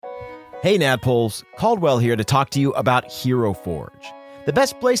Hey Nadpoles, Caldwell here to talk to you about Hero Forge, the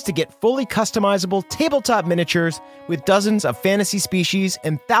best place to get fully customizable tabletop miniatures with dozens of fantasy species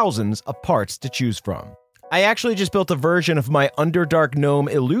and thousands of parts to choose from. I actually just built a version of my Underdark Gnome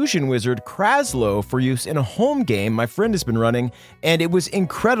illusion wizard Kraslow for use in a home game my friend has been running, and it was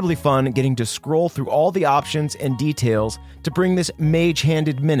incredibly fun getting to scroll through all the options and details to bring this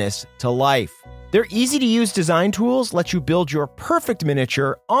mage-handed menace to life. Their easy-to-use design tools let you build your perfect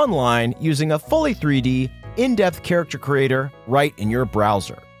miniature online using a fully 3D, in-depth character creator right in your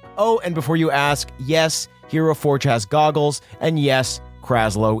browser. Oh, and before you ask, yes, Hero Forge has goggles, and yes,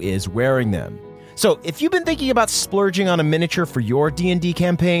 Kraslow is wearing them. So if you've been thinking about splurging on a miniature for your D&D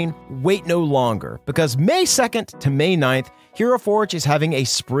campaign, wait no longer, because May 2nd to May 9th, Hero Forge is having a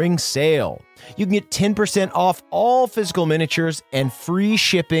spring sale. You can get 10% off all physical miniatures and free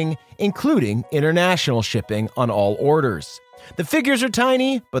shipping, including international shipping on all orders. The figures are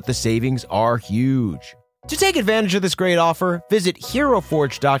tiny, but the savings are huge. To take advantage of this great offer, visit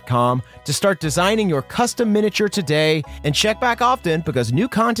HeroForge.com to start designing your custom miniature today and check back often because new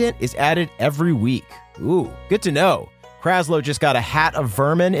content is added every week. Ooh, good to know. Kraslow just got a hat of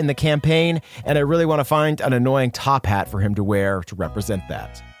vermin in the campaign, and I really want to find an annoying top hat for him to wear to represent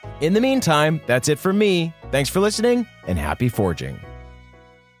that. In the meantime, that's it from me. Thanks for listening, and happy forging.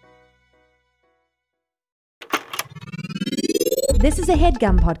 This is a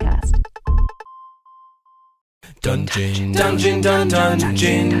HeadGum podcast. Dungeon, dungeon,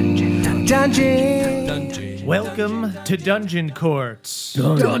 dungeon, dungeon. Welcome to Dungeon Courts.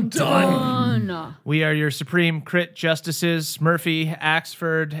 Dun, dun. We are your Supreme Crit Justices, Murphy,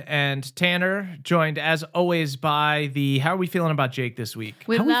 Axford, and Tanner, joined as always by the... How are we feeling about Jake this week?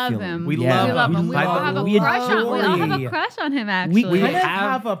 We love him. We love him. We all have a crush on him, actually. We kind of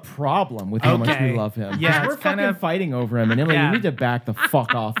have a problem with how much we love him. Yeah, we're fucking fighting over him, and Emily, you need to back the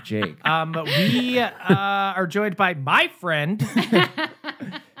fuck off Jake. We are joined by my friend...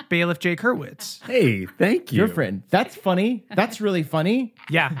 Bailiff Jake Hurwitz. Hey, thank you. Your friend. That's funny. That's really funny.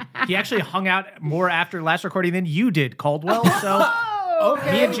 Yeah. He actually hung out more after last recording than you did, Caldwell. So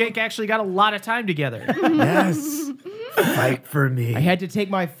Okay. me and Jake actually got a lot of time together. Yes. Fight for me. I had to take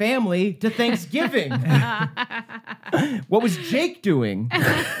my family to Thanksgiving. What was Jake doing?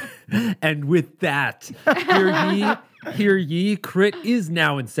 And with that, hear ye, Crit is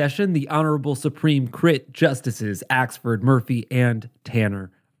now in session. The Honorable Supreme Crit Justices, Axford, Murphy, and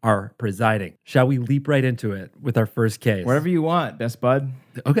Tanner are presiding. Shall we leap right into it with our first case? Whatever you want, best bud.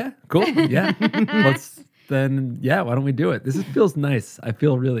 Okay, cool. Yeah. Why don't we do it? This feels nice. I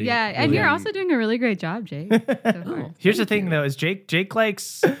feel really... Yeah, and really you're also doing a really great job, Jake. So far. Here's the thing, though, is Jake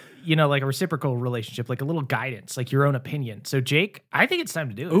likes, like a reciprocal relationship, like a little guidance, like your own opinion. So, Jake, I think it's time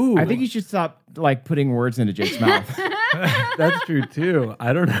to do it. Ooh, I think you should stop putting words into Jake's mouth. that's true, too.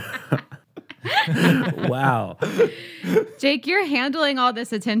 I don't know. Wow. Jake, you're handling all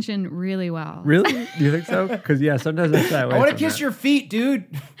this attention really well. Really? Do you think so? Because, sometimes I shy away I want to from kiss that. your feet, dude.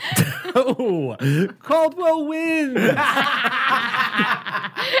 Oh, Caldwell wins.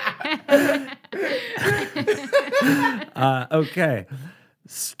 Okay.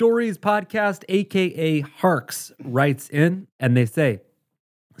 Stories Podcast, a.k.a. Harks, writes in, and they say,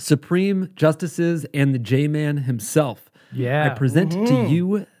 Supreme Justices and the J-Man himself. Yeah. I present to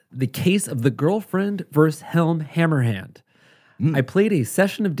you the case of the girlfriend versus Helm Hammerhand. I played a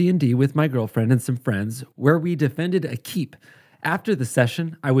session of D&D with my girlfriend and some friends where we defended a keep. After the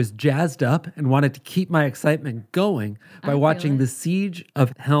session, I was jazzed up and wanted to keep my excitement going by watching the siege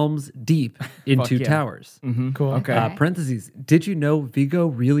of Helm's Deep in Two Towers. Mm-hmm. Cool. Okay. Parentheses, did you know Vigo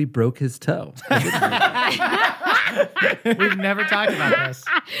really broke his toe? We've never talked about this.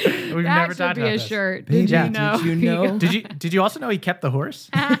 We've That never should talked be about a this. shirt. Did you know? Did you know? Did you also know he kept the horse?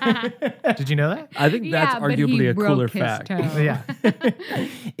 Did you know that? I think that's but he arguably a broke cooler his fact. toe. Yeah.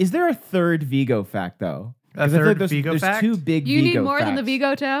 Is there a third Vigo fact, though? A 'Cause I feel third like Vigo there's fact? two big You Vigo need more than the facts.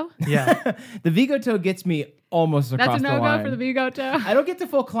 Vigo toe? Yeah. The Vigo toe gets me almost across That's a the no-go line. for the Vigo toe? I don't get to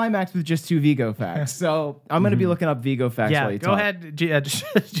full climax with just two Vigo facts, so I'm going to be looking up Vigo facts while Yeah, you go talk. ahead.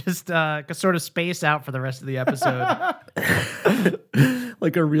 Just sort of space out for the rest of the episode.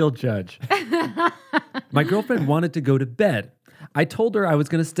 Like a real judge. My girlfriend wanted to go to bed. I told her I was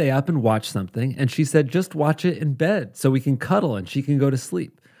going to stay up and watch something, and she said, just watch it in bed so we can cuddle and she can go to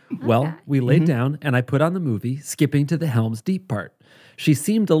sleep. Well, we laid down, and I put on the movie, skipping to the Helm's Deep part. She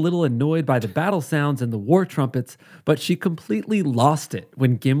seemed a little annoyed by the battle sounds and the war trumpets, but she completely lost it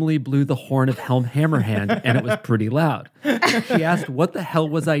when Gimli blew the horn of Helm Hammerhand, and it was pretty loud. She asked, what the hell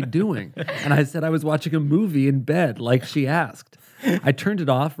was I doing? And I said I was watching a movie in bed, like she asked. I turned it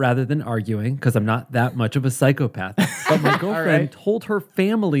off rather than arguing because I'm not that much of a psychopath. But my girlfriend told her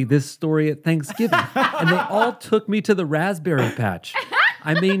family this story at Thanksgiving, and they all took me to the raspberry patch.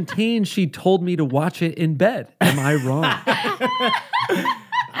 I maintain she told me to watch it in bed. Am I wrong?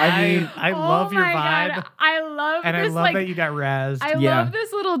 I love your vibe. God. I love and this, I love that you got razzed. I love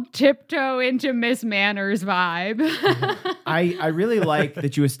this little tiptoe into Miss Manners vibe. I really like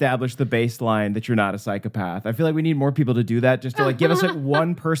that you established the baseline that you're not a psychopath. I feel like we need more people to do that, just to like give us like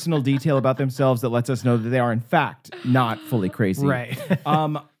one personal detail about themselves that lets us know that they are in fact not fully crazy. Right.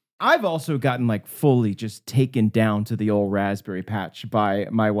 I've also gotten like fully just taken down to the old raspberry patch by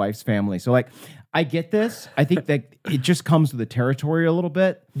my wife's family. So like I get this. I think that it just comes with the territory a little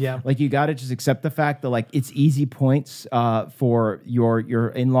bit. Yeah. Like you got to just accept the fact that like it's easy points for your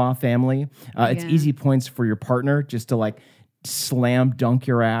in-law family. It's easy points for your partner just to like slam dunk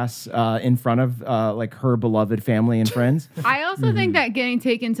your ass in front of like her beloved family and friends. I also think that getting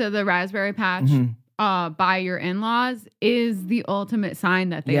taken to the raspberry patch by your in-laws is the ultimate sign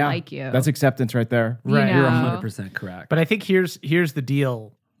that they like you. That's acceptance right there. Right. You You're know? 100% correct. But I think here's the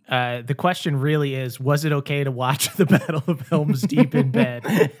deal. The question really is, was it okay to watch the Battle of Helm's Deep in bed?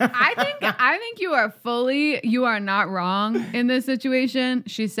 I think you are not wrong in this situation.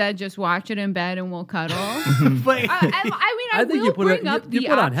 She said, just watch it in bed and we'll cuddle. But I think will you put bring on- up you the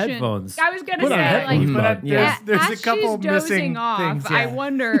put on option. headphones. I was going to Put on say, headphones, like, bud. Yeah. there's as a couple she's dozing missing off, things. I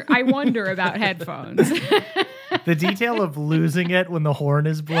wonder about headphones. The detail of losing it when the horn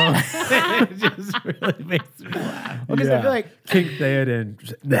is blown it just really makes me laugh. Because I feel like King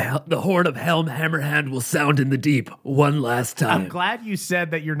Theoden, the horn of Helm Hammerhand will sound in the deep one last time. I'm glad you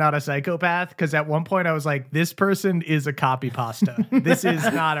said that you're not a psychopath, because at one point I was like, this person is a copy pasta. This is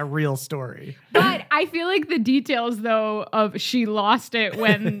not a real story. But I feel like the details, though, of she lost it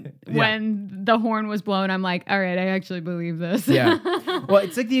when the horn was blown, I'm like, all right, I actually believe this. yeah. Well,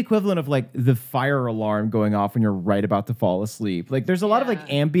 it's like the equivalent of like the fire alarm going off when you're right about to fall asleep. Like there's a lot of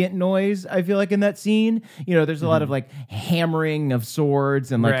like ambient noise, I feel like, in that scene. You know, there's a lot of like hammering of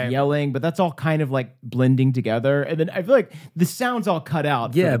swords and like yelling, but that's all kind of like blending together. And then I feel like the sound's all cut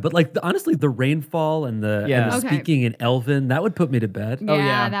out. Yeah, but like honestly, the rainfall and the Okay. speaking in Elven, that would put me to bed.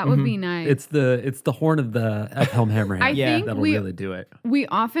 Yeah, that would be nice. It's the horn of Helm Hammerhand. I think that'll we- really do it. We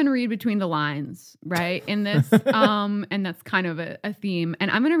often read between the lines, right? In this, and that's kind of a theme. And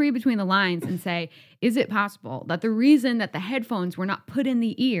I'm going to read between the lines and say, is it possible that the reason that the headphones were not put in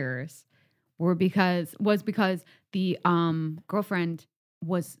the ears was because the girlfriend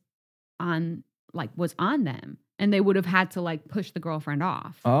was on them, and they would have had to like push the girlfriend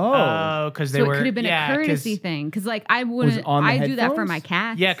off. Because they So were. it could have been a courtesy thing. Because like I wouldn't, on the I do that for headphones? my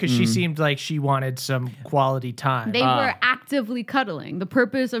cats. Yeah, because she seemed like she wanted some quality time. They were actively cuddling. The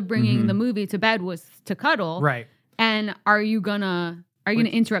purpose of bringing the movie to bed was to cuddle. Right. And are you gonna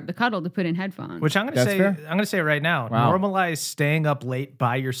interrupt the cuddle to put in headphones? Which I'm gonna That's say. fair. I'm gonna say right now. Wow. Normalize staying up late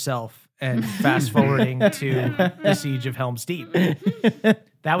by yourself and fast forwarding to the Siege of Helm's Deep.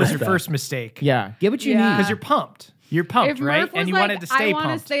 That was your first mistake. Yeah. Get what you Yeah. need. Because you're pumped. You're pumped, if right? Murph was And you like, wanted to stay I want to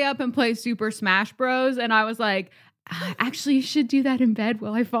pumped. stay up and play Super Smash Bros. And I was like, actually, you should do that in bed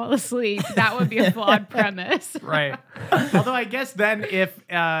while I fall asleep. That would be a flawed premise. Right. Although I guess then if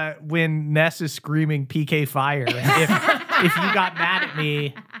when Ness is screaming PK fire, if you got mad at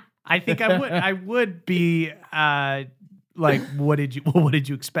me, I think I would be like, what did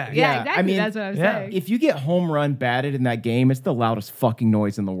you expect? Yeah, Yeah, exactly. I mean, That's what I was yeah. saying. If you get home run batted in that game, it's the loudest fucking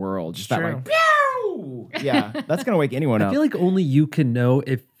noise in the world. Just that True. like, pew! Yeah, that's gonna wake anyone I up. feel like only you can know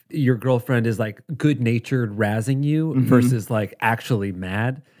if your girlfriend is like good-natured razzing you versus like actually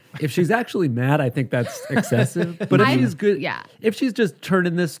mad. If she's actually mad, I think that's excessive. But if she's good, if she's just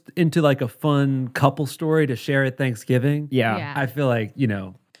turning this into like a fun couple story to share at Thanksgiving, Yeah. I feel like,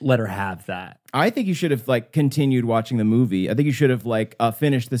 let her have that. I think you should have like continued watching the movie. I think you should have like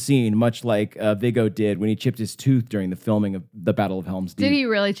finished the scene, much like Viggo did when he chipped his tooth during the filming of the Battle of Helm's Deep. Did he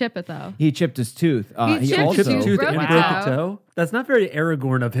really chip it though? He chipped his tooth. He chipped also his tooth. Tooth broke and it broke out. a toe. That's not very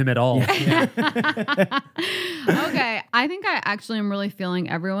Aragorn of him at all. Okay, I think I actually am really feeling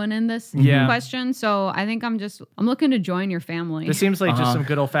everyone in this Yeah. question. So I think I'm looking to join your family. This seems like just some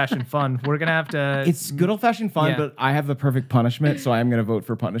good old fashioned fun. We're gonna have to. It's good old fashioned fun, Yeah. but I have the perfect punishment, so I'm gonna vote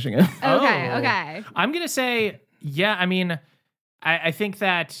for punishing him. Okay. I'm gonna say, yeah. I mean, I think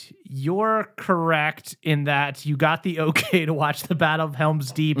that you're correct in that you got the okay to watch the Battle of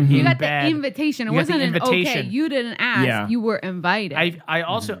Helm's Deep in You got bed. the invitation. It You got the wasn't an okay. invitation. You didn't ask. Yeah. You were invited. I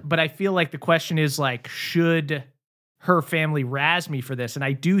also, but I feel like the question is like, should her family razz me for this? And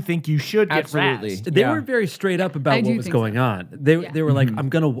I do think you should get Absolutely. razzed. They Yeah. weren't very straight up I about do what was think going so. on. They were like, I'm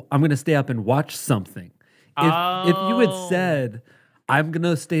gonna stay up and watch something. If you had said, I'm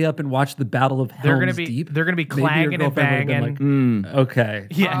gonna stay up and watch the Battle of Helm's Deep, they're gonna be maybe your clanging and girlfriend would have been banging. like, okay,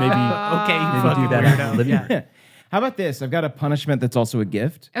 Yeah. maybe Okay, you maybe fucking do that in the weirdo. living Yeah. room. How about this? I've got a punishment that's also a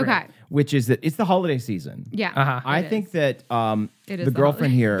gift. Okay. Which is that it's the holiday season. Yeah. Uh-huh. I It think is. that It is the the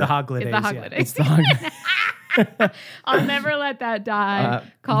girlfriend here. The holidays. It's the holidays. It's the holiday. I'll never let that die.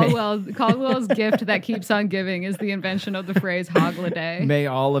 Caldwell's gift that keeps on giving is the invention of the phrase holiday. May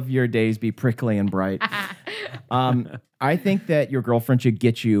all of your days be prickly and bright. I think that your girlfriend should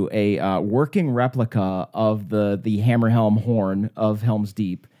get you a working replica of the Hammerhelm horn of Helm's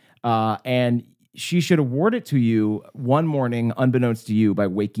Deep, and she should award it to you one morning, unbeknownst to you, by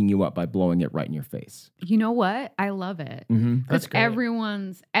waking you up by blowing it right in your face. You know what? I love it. Mm-hmm. Because great. everyone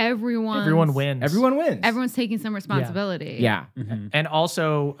wins. Everyone wins. Everyone's taking some responsibility. Yeah. And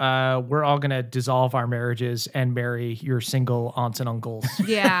also, we're all gonna dissolve our marriages and marry your single aunts and uncles.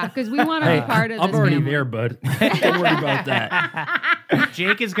 Yeah, because we want to be part of this I'm already family. there, bud. Don't worry about that.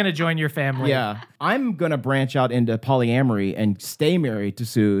 Jake is gonna join your family. Yeah. I'm going to branch out into polyamory and stay married to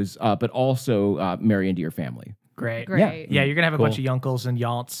Sue's, but also marry into your family. Great. Great. Yeah, you're gonna have a Cool. bunch of uncles and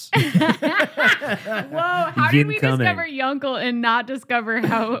yaunts. Whoa, how did we Incoming. discover Yunkel and not discover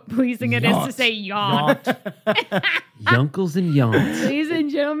how pleasing it is to Yaunt. say yaunt? Yunkles and yawns. Ladies and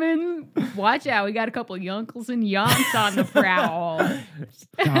gentlemen, watch out. We got a couple Yunkels and yaunts on the prowl.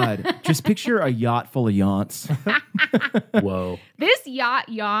 God, just picture a yacht full of yachts. Whoa. This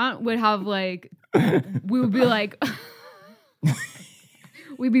yaunt would have like, we would be like,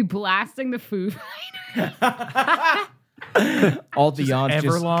 we'd be blasting the Foo Fighters. All the yachts just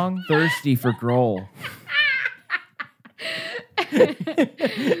Everlong. thirsty for Grohl.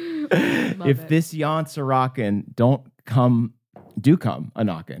 Love If it. this yaunt's a rockin', do come a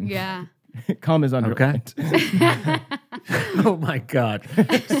knockin'. Yeah. Come is underlined. Oh my God.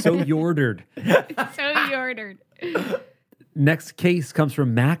 So you ordered. So you ordered. Next case comes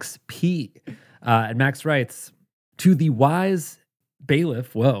from Max P. And Max writes, to the wise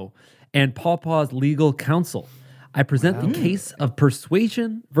bailiff, and Pawpaw's legal counsel, I present the case of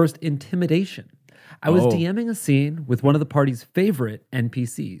persuasion versus intimidation. I was DMing a scene with one of the party's favorite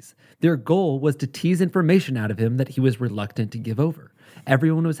NPCs. Their goal was to tease information out of him that he was reluctant to give over.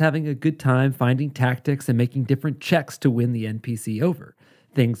 Everyone was having a good time finding tactics and making different checks to win the NPC over.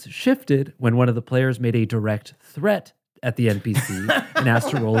 Things shifted when one of the players made a direct threat at the NPC and asked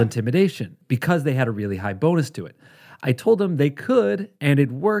to roll intimidation because they had a really high bonus to it. I told them they could and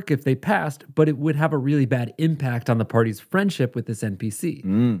it'd work if they passed, but it would have a really bad impact on the party's friendship with this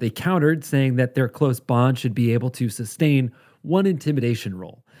NPC. They countered, saying that their close bond should be able to sustain one intimidation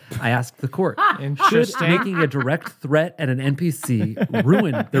roll. I asked the court, should Interesting. making a direct threat at an NPC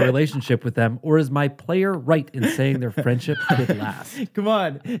ruin the relationship with them, or is my player right in saying their friendship could last? Come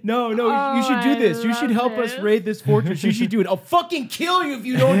on. No, you should do I this. You should love help us this. raid this fortress. You should do it. I'll fucking kill you if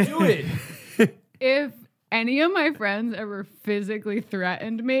you don't do it. If any of my friends ever physically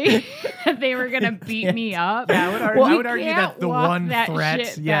threatened me that they were going to beat me up, Yeah, I you would argue can't that the walk one that threat,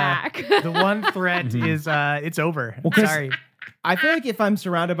 shit yeah, back. the one threat is it's over. 'cause- Sorry. I feel like if I'm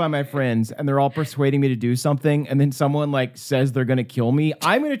surrounded by my friends and they're all persuading me to do something and then someone like says they're going to kill me,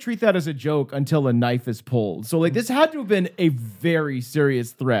 I'm going to treat that as a joke until a knife is pulled. So like this had to have been a very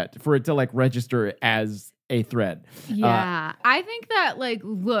serious threat for it to like register as a threat. Yeah. I think that, like,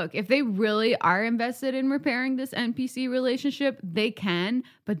 look, if they really are invested in repairing this NPC relationship, they can,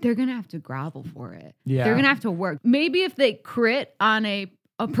 but they're going to have to grovel for it. Yeah. They're going to have to work. Maybe if they crit on a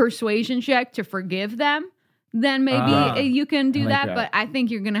persuasion check to forgive them, then maybe you can do like that. that. But I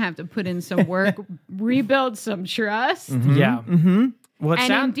think you're going to have to put in some work, rebuild some trust. Yeah. Mm-hmm. Well, it And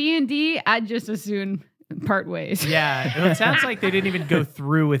sounds. in D&D, I'd just assume part ways. Yeah, well, it sounds like they didn't even go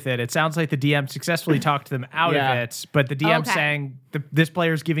through with it. It sounds like the DM successfully talked them out Yeah. of it, but the DM Okay. saying, this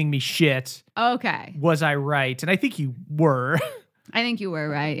player's giving me shit. Okay. Was I right? And I think you were. I think you were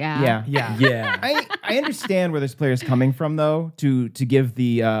right. Yeah. Yeah. Yeah. Yeah. I understand where this player is coming from, though, to give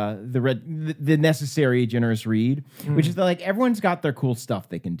the necessary generous read, which is that like everyone's got their cool stuff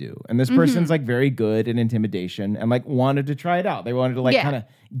they can do, and this person's like very good at intimidation and like wanted to try it out. They wanted to like Yeah. kind of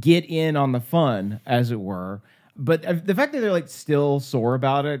get in on the fun, as it were. But the fact that they're like still sore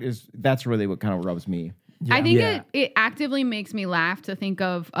about it that's really what kind of rubs me. I think Yeah. it actively makes me laugh to think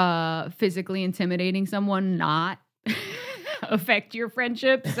of physically intimidating someone not affect your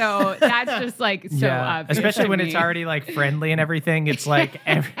friendship. So that's just like so obvious. Especially to when me. it's already like friendly and everything. It's like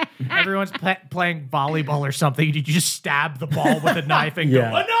everyone's playing volleyball or something. You just stab the ball with a knife and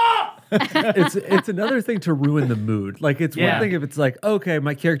Yeah. go, enough! It's another thing to ruin the mood. Like it's one thing if it's like, okay,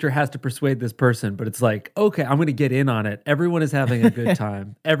 my character has to persuade this person, but it's like, okay, I'm going to get in on it. Everyone is having a good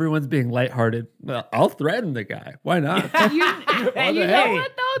time. Everyone's being lighthearted. Well, I'll threaten the guy. Why not? You know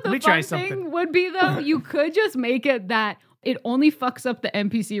what though? let me The try fun something. thing would be though, you could just make it that it only fucks up the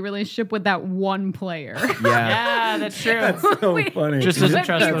NPC relationship with that one player. Yeah, that's true. So funny. Just doesn't That'd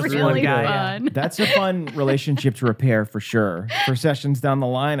trust be this one really guy. fun. That's a fun relationship to repair for sure. For sessions down the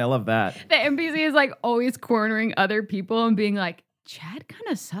line, I love that. The NPC is like always cornering other people and being like, Chad kind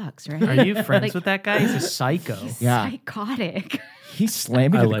of sucks, right? Are you friends Like, with that guy? He's a psycho. He's Yeah. psychotic. He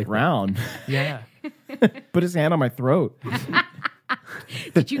slammed me I to the like that. ground. Yeah. Put his hand on my throat.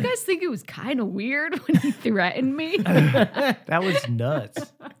 Did you guys think it was kind of weird when he threatened me? That was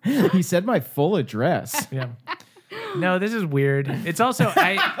nuts. He said my full address. Yeah. No, this is weird. It's also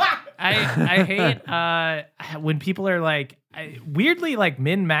I hate when people are like weirdly like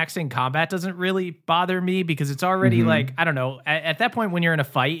min-maxing combat doesn't really bother me because it's already like I don't know at that point when you're in a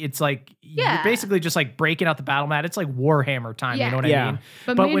fight it's like Yeah. you're basically just like breaking out the battle mat. It's like Warhammer time. You know what I mean?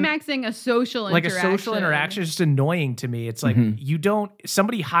 But when- min-maxing a social like interaction. a social interaction is just annoying to me. It's like you don't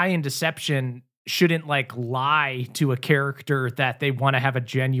somebody high in deception shouldn't like lie to a character that they want to have a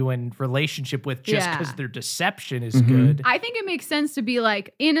genuine relationship with just Yeah. because their deception is good. I think it makes sense to be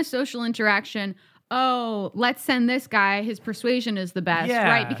like in a social interaction, oh, let's send this guy. His persuasion is the best, Yeah.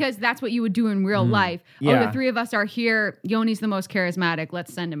 right? Because that's what you would do in real life. Oh, Yeah. the three of us are here. Yoni's the most charismatic.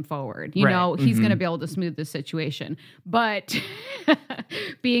 Let's send him forward. You Right. know, he's going to be able to smooth the situation. But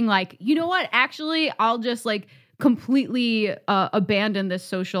being like, you know what? Actually, I'll just like completely abandon this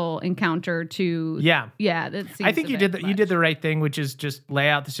social encounter to Yeah. that seems I think a you bit did much. the right thing, which is just lay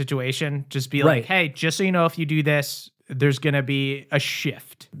out the situation. Just be Right. like, hey, just so you know, if you do this, there's going to be a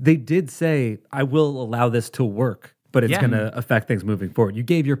shift. They did say, I will allow this to work, but it's Yeah. going to affect things moving forward. You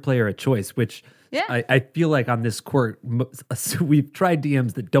gave your player a choice, which Yeah. I feel like on this court, we've tried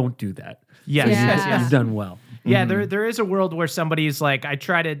DMs that don't do that. Yes, Yeah. yes, yes. You've done well. Yeah, there is a world where somebody's like, I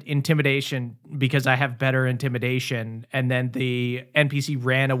tried intimidation because I have better intimidation, and then the NPC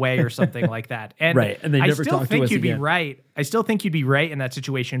ran away or something like that. And Right, and they I never still talked to think us you'd be again. right. I still think you'd be right in that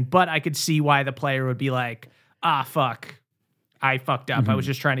situation, but I could see why the player would be like, ah, fuck, I fucked up. I was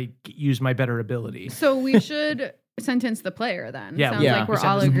just trying to use my better ability. So we should sentence the player then. Yeah, Sounds yeah, like we're we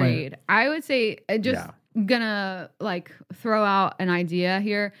all sentence the player. agreed. I would say gonna like throw out an idea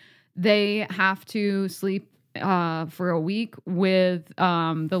here. They have to sleep for a week with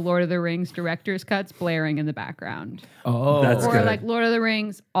the Lord of the Rings director's cuts blaring in the background. Oh, That's Or good. like Lord of the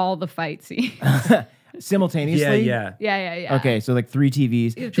Rings, all the fight scenes. simultaneously? Yeah. yeah. Okay, so like 3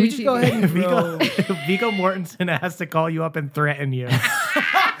 TVs. Yeah, Should we 3 just go ahead and Vigo, throw... Vigo Mortensen has to call you up and threaten you.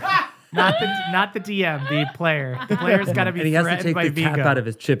 Not the DM, the player. The player's got to be And he has to threatened take by the cap Vigo. out of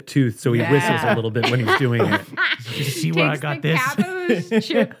his chipped tooth, so he Yeah. whistles a little bit when he's doing it. You see where I Takes got the this? cap of his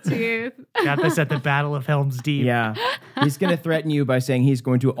chipped tooth. Got this at the Battle of Helm's Deep. Yeah. He's going to threaten you by saying he's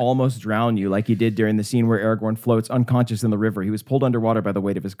going to almost drown you like he did during the scene where Aragorn floats unconscious in the river. He was pulled underwater by the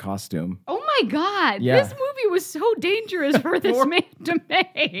weight of his costume. Oh my God. Yeah. This movie was so dangerous for this man to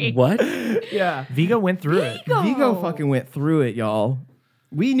make. What? Yeah. Vigo went through it. Vigo fucking went through it, y'all.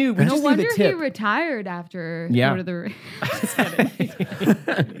 We knew. We No just knew wonder the he tip. retired after Yeah. Lord of the Rings. He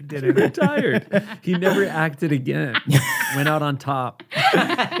did He it. retired. He never acted again. Went out on top.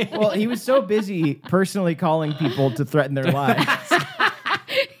 Well, he was so busy personally calling people to threaten their lives.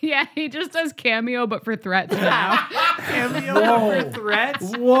 Yeah, he just does cameo, but for threats now. Cameo for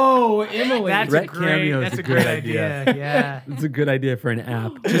threats. Whoa, Emily. That's Threat a great. cameo is That's a a great good idea. idea. Yeah. It's a good idea for an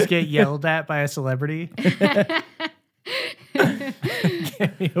app. Just get yelled at by a celebrity.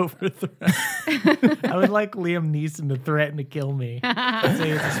 Cameo for threats. I would like Liam Neeson to threaten to kill me. I'd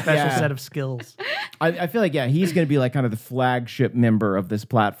say it's a special Yeah. set of skills. I feel like, yeah, he's going to be like kind of the flagship member of this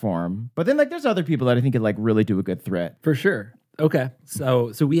platform. But then like there's other people that I think could like really do a good threat. For sure. Okay.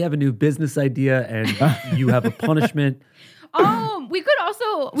 So we have a new business idea and you have a punishment. We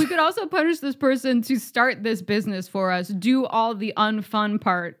could also punish this person to start this business for us, do all the unfun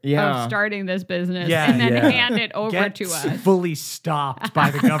part Yeah. of starting this business, Yeah. and then Yeah. hand it over Get to us. fully stopped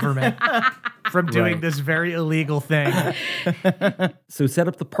by the government from doing Right. this very illegal thing. So set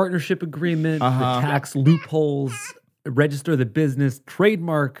up the partnership agreement, the tax loopholes, register the business,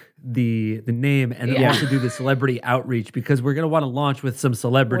 trademark the name, and then Yeah. also do the celebrity outreach because we're going to want to launch with some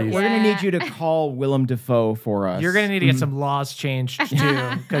celebrities. We're going to need you to call Willem Dafoe for us. You're going to need to get some laws changed too,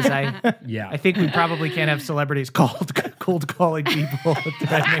 because I Yeah. think we probably can't have celebrities cold calling people.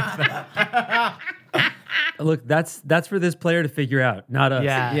 threatening them. Look, that's for this player to figure out, not us.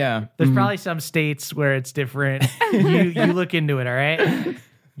 Yeah, Yeah. There's probably some states where it's different. You look into it, all right?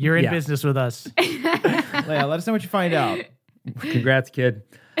 You're in Yeah. business with us. Leia, let us know what you find out. Congrats, kid.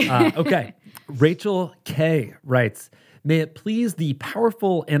 Okay. Rachel K writes, may it please the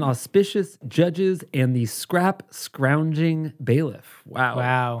powerful and auspicious judges and the scrounging bailiff. Wow.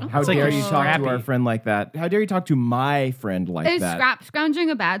 Wow. How It's like dare you're you talk to scrappy. our friend like that? How dare you talk to my friend like Is that? scrounging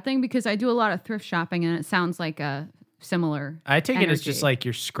a bad thing? Because I do a lot of thrift shopping and it sounds like a similar I take it as energy. just like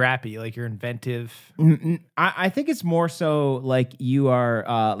you're scrappy, like you're inventive. I think it's more so like you are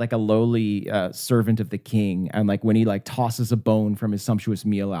like a lowly servant of the king, and like when he like tosses a bone from his sumptuous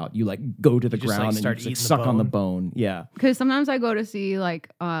meal out, you like go to the just, like, ground and start you just, like, eating the suck on the bone. bone. Yeah, Because sometimes I go to see like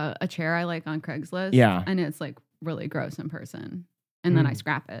a chair I like on Craigslist. Yeah. And it's like really gross in person. And then I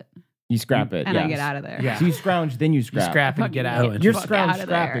scrap it you scrap it, and I yes. get out of there. Yeah. So you scrounge, then you You scrap. scrap and get out. Oh, You're Fuck scrounge out of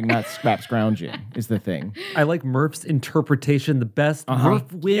there. scrapping, not scrap scrounging is the thing. I like Murph's interpretation the best.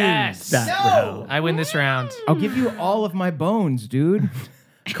 Murph wins Yes. that round. I win this round. I'll give you all of my bones, dude.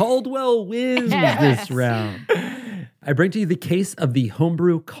 Caldwell wins this round. I bring to you the case of the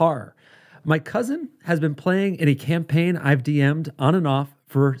homebrew car. My cousin has been playing in a campaign I've DM'd on and off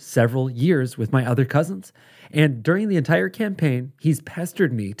for several years with my other cousins. And during the entire campaign, he's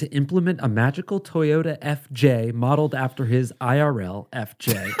pestered me to implement a magical Toyota FJ modeled after his IRL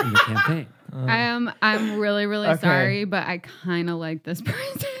FJ in the campaign. I'm really, really Okay. sorry, but I kind of like this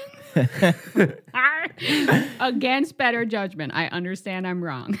person. Against better judgment. I understand I'm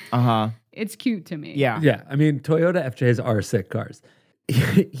wrong. Uh-huh. It's cute to me. Yeah. Yeah, I mean, Toyota FJs are sick cars.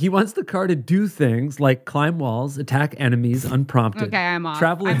 He wants the car to do things like climb walls, attack enemies unprompted. Okay, I'm off.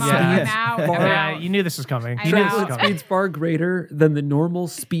 Travel I'm at off. I'm speeds out. far- I'm Yeah, out. you knew this was coming. I You knew know. this was Travel at coming. speeds far greater than the normal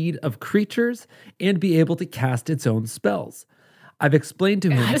speed of creatures and be able to cast its own spells. I've explained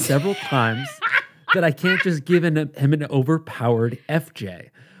to him several times that I can't just give him an overpowered FJ.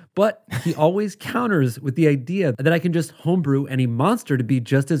 But he always counters with the idea that I can just homebrew any monster to be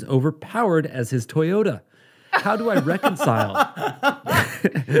just as overpowered as his Toyota. How do I reconcile?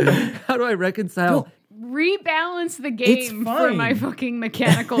 How do I reconcile? Rebalance the game for fine. my fucking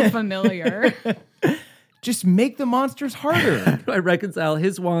mechanical familiar. Just make the monsters harder. How do I reconcile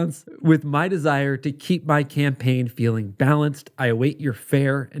his wants with my desire to keep my campaign feeling balanced? I await your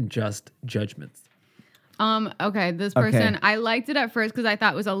fair and just judgments. Okay, this person, Okay. I liked it at first because I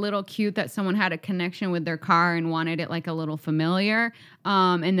thought it was a little cute that someone had a connection with their car and wanted it like a little familiar.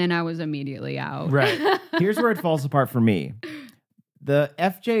 And then I was immediately out. Right. Here's where it falls apart for me. The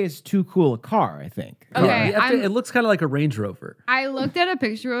FJ is too cool a car, I think. Okay, The FJ, I'm- it looks kind of like a Range Rover. I looked at a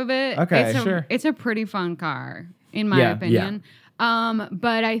picture of it. Okay, it's it's a pretty fun car, in my Yeah, opinion.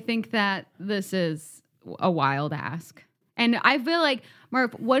 But I think that this is a wild ask. And I feel like,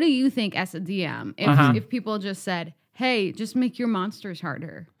 Murph, what do you think as a DM if people just said, hey, just make your monsters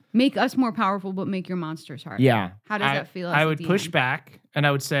harder? Make us more powerful, but make your monsters harder. Yeah. How does that feel as I a would DM? push back and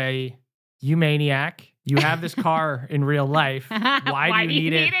I would say, you maniac, you have this car in real life. Why do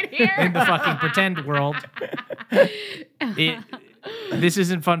you need it here? in the fucking pretend world? This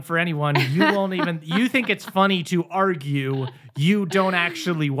isn't fun for anyone. You think it's funny to argue. You don't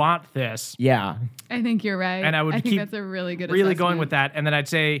actually want this. Yeah. I think you're right. And I would think keep that's a really good Really assessment. going with that. And then I'd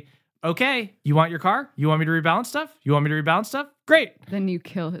say, okay, you want your car? You want me to rebalance stuff? You want me to rebalance stuff? Great. Then you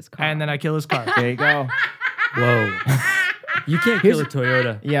kill his car. And then I kill his car. There you go. Whoa. You can't kill a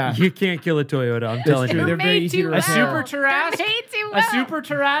Toyota. Yeah. You can't kill a Toyota, I'm telling true. you. They're very made easy to too A repair. super well. Tarask? They're made too A well. super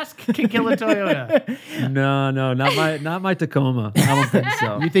Tarask can kill a Toyota. No, not my Tacoma. I don't think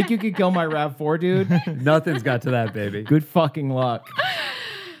so. You think you could kill my RAV4, dude? Nothing's got to that, baby. Good fucking luck.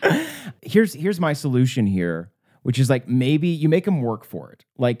 Here's my solution here, which is like maybe you make them work for it.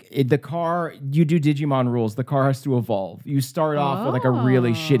 Like the car, you do Digimon rules. The car has to evolve. You start off with like a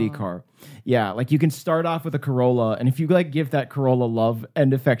really shitty car. Yeah, like you can start off with a Corolla, and if you like give that Corolla love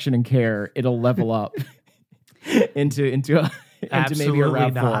and affection and care, it'll level up into maybe a Absolutely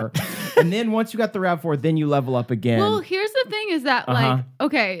RAV4. not. And then once you got the RAV4, then you level up again. Well, here's the thing is that, like,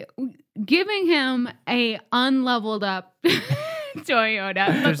 okay, giving him a unleveled up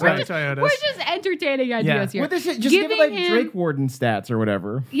Toyota. There's we're no just, Toyotas. we're just entertaining ideas here. What this shit, just give it like him- Drake Warden stats or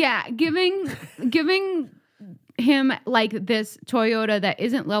whatever. Yeah, giving him like this Toyota that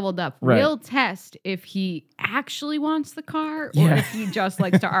isn't leveled up Right. will test if he actually wants the car or Yeah. if he just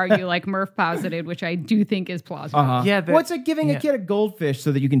likes to argue like Murph posited, which I do think is plausible. Uh-huh. Yeah, Well, it's like giving a kid a goldfish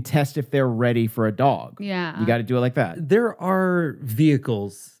so that you can test if they're ready for a dog. Yeah. You got to do it like that. There are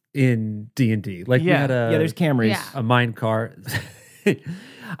vehicles in D&D. Like we Yeah. had Yeah, there's Camrys. Yeah. a mine car.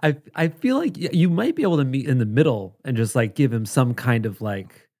 I feel like you might be able to meet in the middle and just like give him some kind of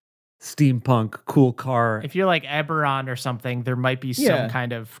like steampunk cool car. If you're like Eberron or something, there might be some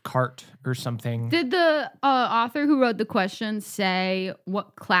kind of cart or something. Did the author who wrote the question say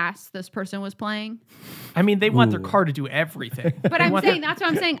what class this person was playing? I mean, they want their car to do everything. But I'm saying, that's what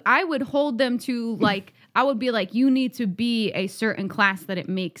I'm saying. I would hold them to, like, I would be like, you need to be a certain class that it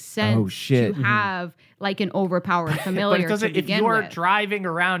makes sense to have, like, an overpowered familiar. But it doesn't, if you're driving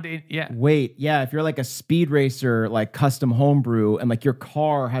around, Wait, if you're like a speed racer, like custom homebrew, and like your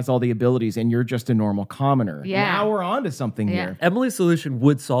car has all the abilities and you're just a normal commoner. Yeah. Now we're on to something here. Emily's solution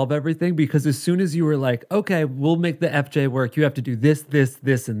would solve everything because as soon as you were like, okay, we'll make the FJ work, you have to do this, this,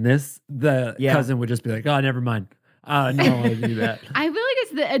 this, and this, the cousin would just be like, oh, never mind. No, I don't want to do that. I feel like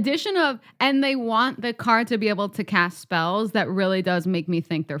it's the addition of, and they want the car to be able to cast spells that really does make me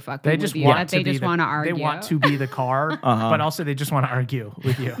think they're fucking they just with you. want That they just want to argue. They want to be the car, but also they just want to argue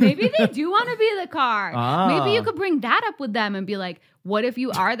with you. Maybe they do want to be the car. Maybe you could bring that up with them and be like, what if you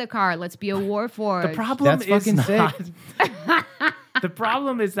are the car? Let's be a warforged. The problem That's is fucking not... sick. The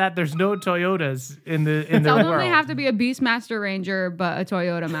problem is that there's no Toyotas in the Tell them world. they have to be a Beastmaster Ranger, but a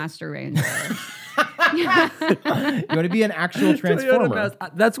Toyota Master Ranger. You want to be an actual transformer.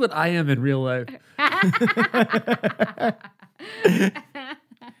 That's what I am in real life.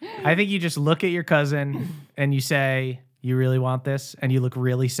 I think you just look at your cousin and you say, you really want this? And you look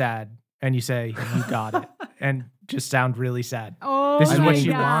really sad. And you say, you got it. And just sound really sad. Oh, this is my what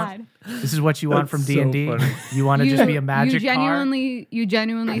you God. want? This is what you want from That's D&D? so funny. You want to just be a magic You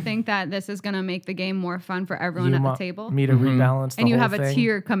genuinely think that this is going to make the game more fun for everyone at the table? Me to rebalance the And you whole have a thing.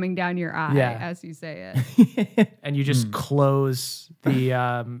 tear coming down your eye Yeah. as you say it. And you just close the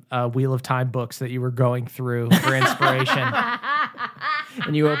Wheel of Time books that you were going through for inspiration.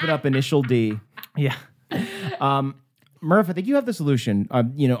 And you open up Initial D. Yeah. Murph, I think you have the solution.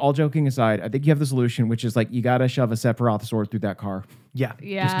 All joking aside, I think you have the solution, which is like you got to shove a Sephiroth sword through that car. Yeah.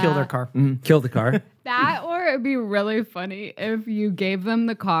 Yeah. Just kill their car. Kill the car. That, or it'd be really funny if you gave them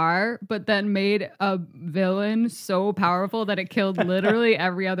the car, but then made a villain so powerful that it killed literally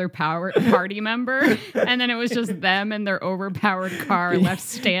every other party member, and then it was just them and their overpowered car left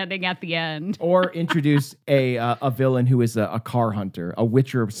standing at the end. Or introduce a villain who is a car hunter, a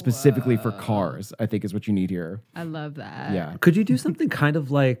witcher specifically for cars, I think is what you need here. I love that. Yeah. Could you do something kind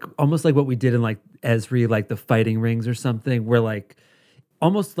of like, almost like what we did in like Esri, like the fighting rings or something, where like,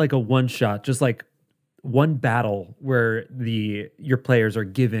 almost like a one shot, just like one battle where your players are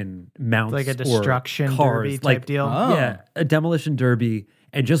given mounts, Like a or destruction cars, derby like, type deal? Yeah, a demolition derby,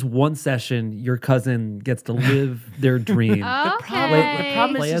 and just one session, your cousin gets to live their dream. Okay. The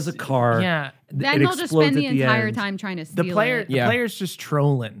problem Play is as a car. Yeah. Then it they'll just spend explodes the at the entire end. time trying to steal The it. player's just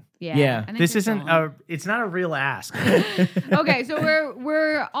trolling. Yeah. I think This you're isn't trolling. it's not a real ask. Okay,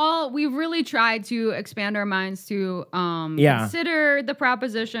 so we've really tried to expand our minds to consider the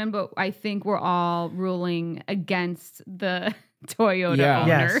proposition, but I think we're all ruling against the Toyota owner.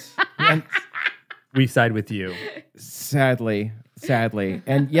 Yes. And We side with you. sadly.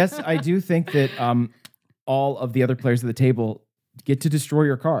 And yes, I do think that all of the other players at the table get to destroy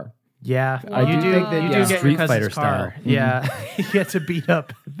your car. Yeah, I do think that, you yeah. do get Street your cousin's Fighter car. style. Yeah, you get to beat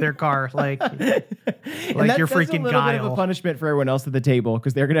up their car like And you're that's freaking a little bit of a Guile. punishment for everyone else at the table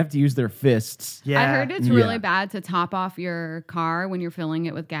because they're going to have to use their fists. Yeah, I heard it's really bad to top off your car when you're filling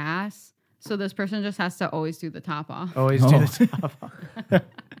it with gas. So this person just has to always do the top off. always do the top.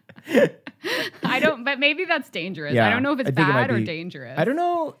 But maybe that's dangerous. Yeah, I don't know if I it's think it might bad or be. dangerous. I don't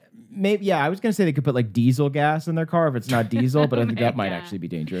know. Maybe, I was going to say they could put like diesel gas in their car if it's not diesel, but I think that might Yeah. actually be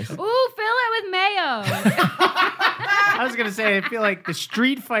dangerous. Ooh, fill it with mayo. I was gonna say I feel like the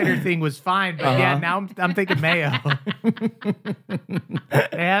Street Fighter thing was fine, but yeah, now I'm thinking mayo.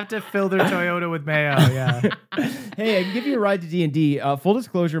 They have to fill their Toyota with mayo. Yeah, Hey, I can give you a ride to D&D. Full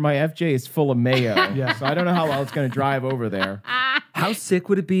disclosure, my FJ is full of mayo. Yeah. So I don't know how well it's going to drive over there. How sick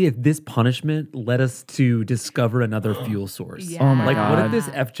would it be if this punishment led us to discover another fuel source? Yeah. Oh my Like, what if God. this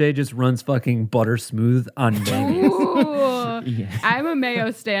FJ just runs fucking butter smooth on mayonnaise? Ooh, Yeah. I'm a mayo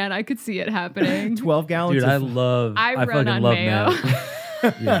stan. I could see it happening. 12 gallons Dude, I of... love. I run fucking on love mayo.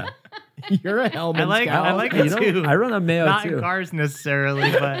 Yeah, You're a Helm I like You it know, too. I run on mayo Not too. in cars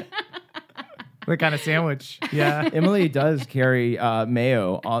necessarily, but what kind of sandwich? Yeah. Emily does carry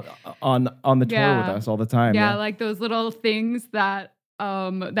mayo on the tour Yeah. with us all the time. Yeah, like those little things that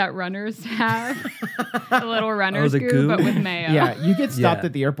runners have. The little runner's the goo, goo? but with mayo. Yeah, you get stopped Yeah.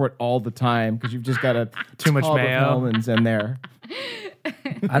 at the airport all the time because you've just got a Too much tub of mayo. Hellmann's in there.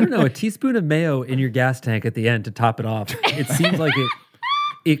 I don't know, a teaspoon of mayo in your gas tank at the end to top it off. It seems like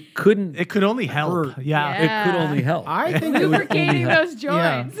it couldn't. It could only help. Yeah. Yeah. It could only help. I think it would only Lubricating help. those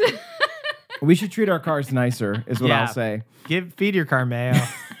joints. We should treat our cars nicer, is what Yeah. I'll say. Feed your car mayo.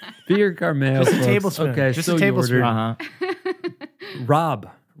 Beer Carmel. Just a folks. tablespoon. Okay, Just so a you tablespoon. ordered. Rob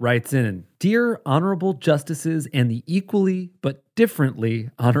writes in, Dear Honorable Justices and the equally but differently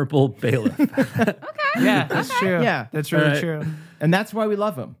Honorable Bailiff. Yeah, that's true. Yeah. That's really All right. true. And that's why we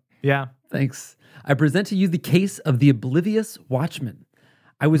love him. Yeah. Thanks. I present to you the case of the oblivious watchman.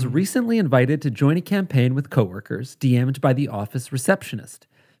 I was recently invited to join a campaign with coworkers DM'd by the office receptionist.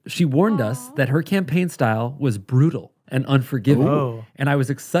 She warned us that her campaign style was brutal and unforgiving, Whoa. and I was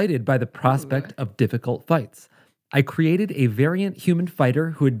excited by the prospect of difficult fights. I created a variant human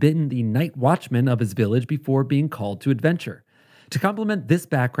fighter who had been the night watchman of his village before being called to adventure. To complement this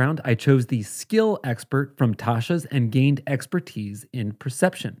background, I chose the skill expert from Tasha's and gained expertise in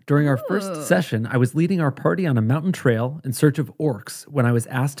perception. During our first session, I was leading our party on a mountain trail in search of orcs when I was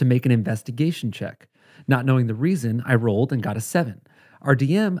asked to make an investigation check. Not knowing the reason, I rolled and got a 7. Our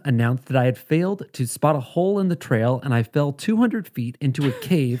DM announced that I had failed to spot a hole in the trail and I fell 200 feet into a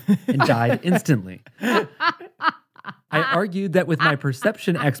cave and died instantly. I argued that with my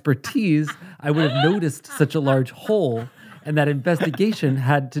perception expertise, I would have noticed such a large hole and that investigation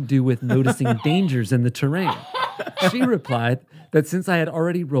had to do with noticing dangers in the terrain. She replied that since I had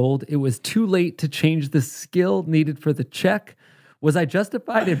already rolled, it was too late to change the skill needed for the check. Was I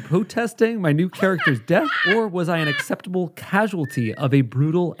justified in protesting my new character's death, or was I an acceptable casualty of a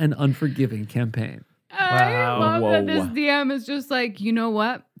brutal and unforgiving campaign? I love Whoa. that this DM is just like, you know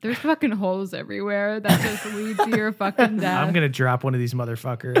what? There's fucking holes everywhere that just lead to your fucking death. I'm going to drop one of these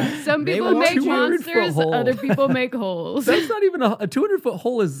motherfuckers. Some They people will make 200-foot monsters, hole. other people make holes. That's not even a 200-foot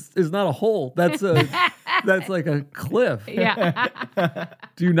hole is not a hole. That's like a cliff. Yeah.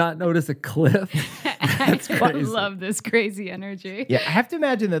 Do you not notice a cliff? I crazy. love this crazy energy. Yeah, I have to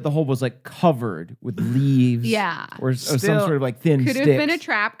imagine that the hole was like covered with leaves. Yeah. Or some Still, sort of like thin Could sticks. have been a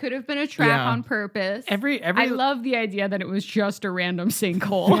trap. Could have been a trap Yeah. on purpose. Every I love the idea that it was just a random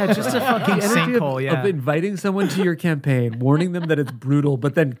sinkhole. yeah, just a fucking The energy sinkhole. Yeah. of inviting someone to your campaign, warning them that it's brutal,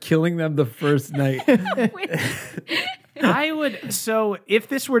 but then killing them the first night. I would. So, if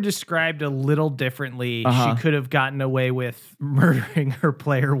this were described a little differently, Uh-huh. she could have gotten away with murdering her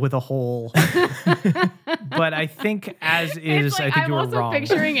player with a hole. But I think, as is, It's like, I think I'm you were also wrong.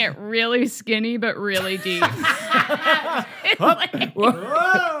 picturing it really skinny but really deep. It's like,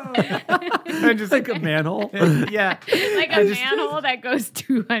 And just like a manhole. Yeah. like a manhole that goes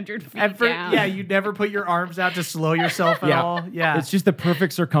 200 feet down. Yeah, you never put your arms out to slow yourself at Yeah. all. Yeah. It's just the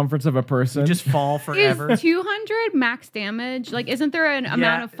perfect circumference of a person. just fall Is forever. 200 max damage? Like, isn't there an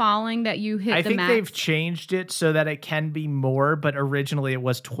amount of falling that you hit I the think max? they've changed it so that it can be more, but originally it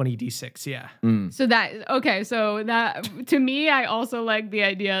was 20d6. Yeah. So that to me, I also like the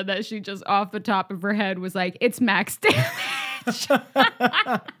idea that she just off the top of her head was like, it's max damage.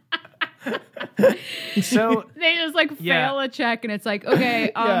 So They just like Yeah. fail a check, and it's like,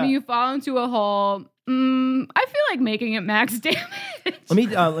 okay, Yeah. you fall into a hole. I feel like making it max damage.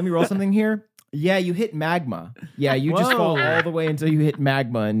 let me roll something here. Yeah, you hit magma. Yeah, you just Whoa. fall all the way until you hit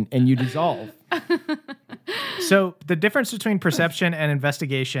magma and you dissolve. So the difference between perception and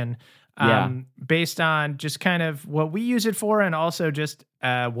investigation, based on just kind of what we use it for, and also just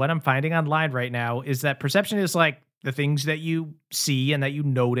what I'm finding online right now, is that perception is like the things that you see and that you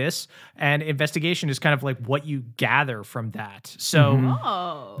notice, and investigation is kind of like what you gather from that. So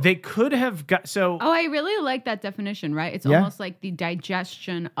Oh. they could have got Oh, I really like that definition, right? It's Yeah. almost like the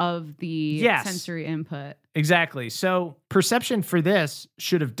digestion of the Yes. sensory input. Exactly. So perception for this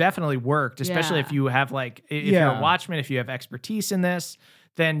should have definitely worked, especially Yeah. if you have like, if you're Yeah. a watchman, if you have expertise in this,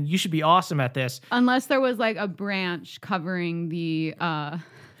 then you should be awesome at this. Unless there was like a branch covering the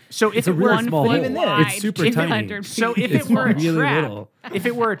So if It's a it really were small hole. Even then, wide, It's super 200 tiny. feet. so if It's it were a really trap, little. if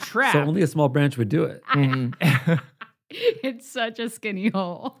it were a trap, So only a small branch would do it. It's such a skinny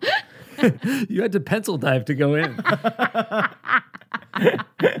hole. You had to pencil dive to go in.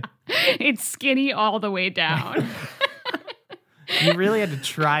 It's skinny all the way down. you really had to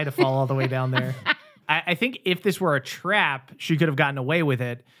try to fall all the way down there. I think if this were a trap, she could have gotten away with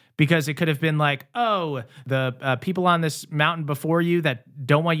it, because it could have been like, oh, the people on this mountain before you that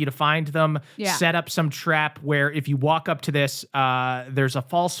don't want you to find them Yeah. set up some trap where if you walk up to this, there's a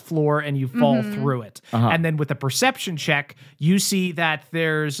false floor and you fall through it. And then with a perception check, you see that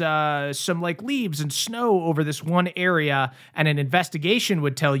there's some like leaves and snow over this one area, and an investigation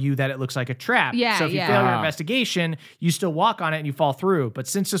would tell you that it looks like a trap. Yeah, so if you yeah. fail your investigation, you still walk on it and you fall through. But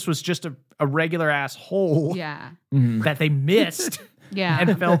since this was just a regular ass hole Yeah. that they missed Yeah.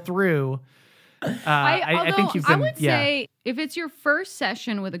 and fell through, I think you've been. I would say if it's your first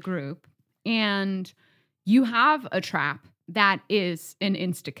session with a group and you have a trap that is an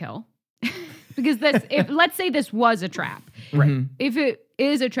insta kill, Because let's say this was a trap. Right. If it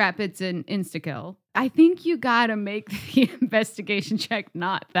is a trap, it's an insta-kill. I think you gotta make the investigation check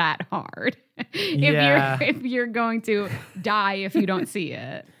not that hard. If you're going to die if you don't see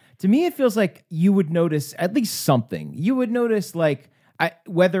it. To me, it feels like you would notice at least something. You would notice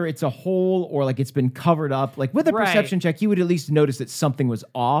whether it's a hole or like it's been covered up. Like with a perception check, you would at least notice that something was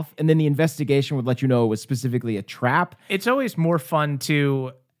off, and then the investigation would let you know it was specifically a trap. It's always more fun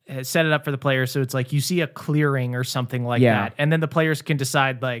to set it up for the players, so it's like you see a clearing or something like that, and then the players can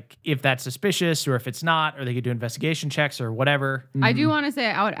decide like if that's suspicious or if it's not, or they could do investigation checks or whatever. I do want to say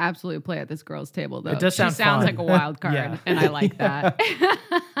I would absolutely play at this girl's table, though. It does sound She sounds fun. like a wild card, and I like that.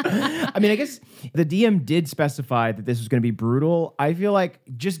 I mean, I guess the DM did specify that this was going to be brutal. I feel like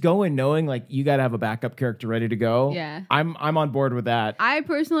just go in knowing like you got to have a backup character ready to go. Yeah. I'm on board with that. I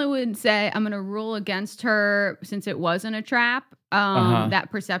personally would say I'm going to rule against her since it wasn't a trap.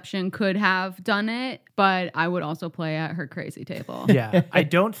 That perception could have done it, but I would also play at her crazy table. Yeah, I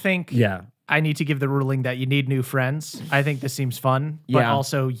don't think Yeah. I need to give the ruling that you need new friends. I think this seems fun, but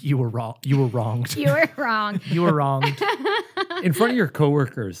also you were wrong. You were wronged. You were wrong. You were wronged. In front of your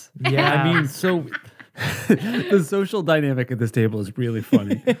coworkers. Yeah. I mean, so the social dynamic at this table is really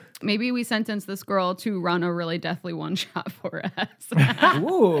funny. Maybe we sentence this girl to run a really deathly one shot for us.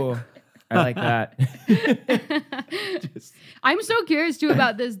 Ooh, I like that. I'm so curious too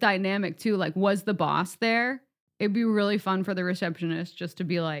about this dynamic too. Like, was the boss there? It'd be really fun for the receptionist just to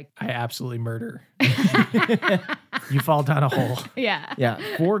be like, I absolutely murder. You fall down a hole. yeah. Yeah,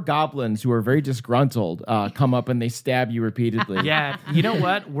 4 goblins who are very disgruntled come up and they stab you repeatedly. Yeah, you know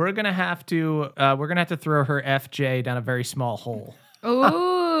what? We're gonna have to throw her FJ down a very small hole.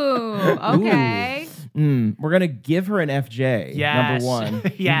 Ooh, okay. We're going to give her an FJ, Yes. number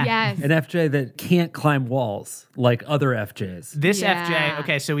 1. Yeah. Yes. An FJ that can't climb walls like other FJs. This Yeah. FJ,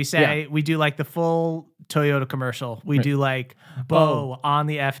 okay, so we say we do like the full Toyota commercial. We do like Bo on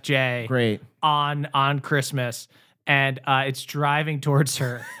the FJ. Great. On Christmas. And it's driving towards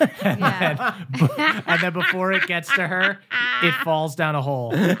her. Yeah. And then before it gets to her, it falls down a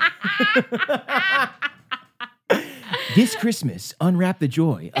hole. This Christmas, unwrap the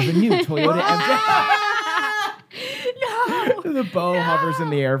joy of a new Toyota FJ. The bow hovers in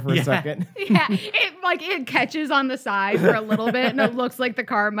the air for a second. Yeah, it catches on the side for a little bit, and it looks like the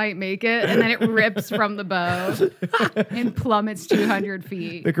car might make it, and then it rips from the bow and plummets 200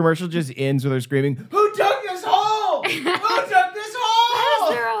 feet. The commercial just ends with her screaming, "Who dug this hole? Who dug this hole?"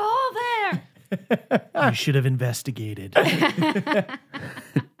 Is there a hole there? You should have investigated.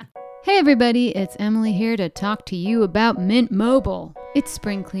 Hey everybody, it's Emily here to talk to you about Mint Mobile. It's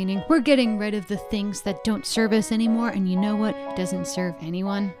spring cleaning. We're getting rid of the things that don't serve us anymore, and you know what doesn't serve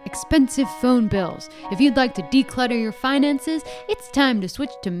anyone? Expensive phone bills. If you'd like to declutter your finances, it's time to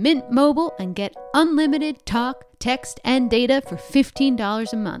switch to Mint Mobile and get unlimited talk, text, and data for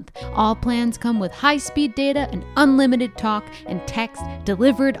 $15 a month. All plans come with high-speed data and unlimited talk and text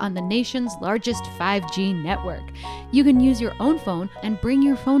delivered on the nation's largest 5G network. You can use your own phone and bring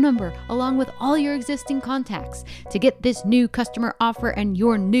your phone number along with all your existing contacts. To get this new customer offer and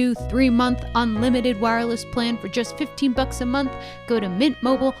your new 3-month unlimited wireless plan for just $15 a month, go to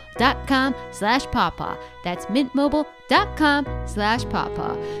mintmobile.com/pawpaw. That's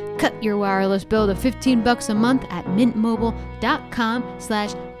mintmobile.com/pawpaw. Cut your wireless bill to $15 a month at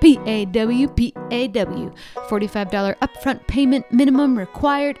mintmobile.com/PAWPAW. $45 upfront payment minimum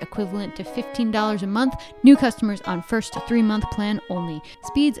required, equivalent to $15 a month. New customers on first 3-month plan only.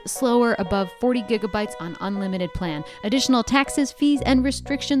 Speeds slower above 40 gigabytes on unlimited plan. Additional taxes, fees, and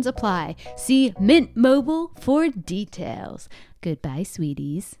restrictions apply. See Mint Mobile for details. Goodbye,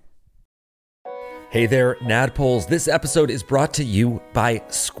 sweeties. Hey there, Nadpoles. This episode is brought to you by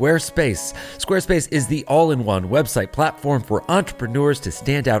Squarespace. Squarespace is the all-in-one website platform for entrepreneurs to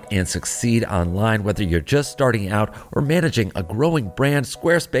stand out and succeed online. Whether you're just starting out or managing a growing brand,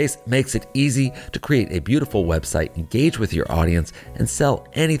 Squarespace makes it easy to create a beautiful website, engage with your audience, and sell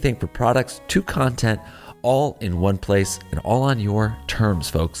anything from products to content, all in one place and all on your terms,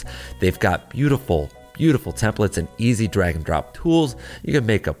 folks. They've got beautiful templates and easy drag and drop tools. You can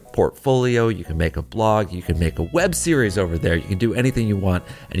make a portfolio, you can make a blog, you can make a web series over there. You can do anything you want,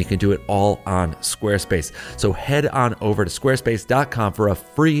 and you can do it all on Squarespace. So head on over to squarespace.com for a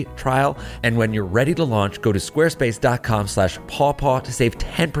free trial. And when you're ready to launch, go to squarespace.com/pawpaw to save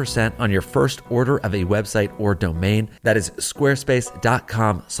 10% on your first order of a website or domain. That is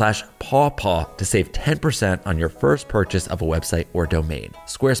squarespace.com/pawpaw to save 10% on your first purchase of a website or domain.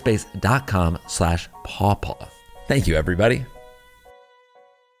 Squarespace.com/pawpaw. Thank you, everybody.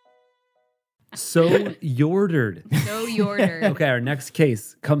 So you ordered. So you ordered. Okay, our next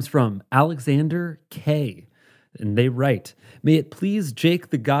case comes from Alexander K. And they write, may it please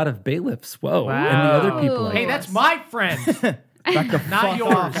Jake, the god of bailiffs. Whoa. Wow. And the other people. Hey, that's my friend. Back the Not fuck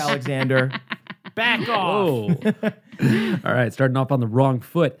yours. off, Alexander. Back off. Whoa. All right, starting off on the wrong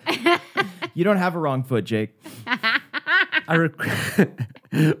foot. You don't have a wrong foot, Jake.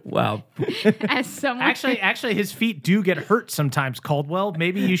 Wow. As someone Actually, his feet do get hurt sometimes, Caldwell.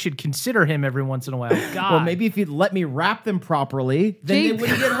 Maybe you should consider him every once in a while. God. Well, maybe if you'd let me wrap them properly, then they Jake.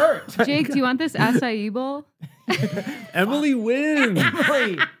 wouldn't get hurt. Jake, do you want this acai bowl? Emily wins.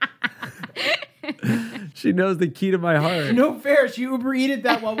 Emily, She knows the key to my heart. no fair. She Uber Eated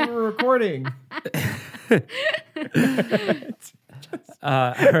that while we were recording.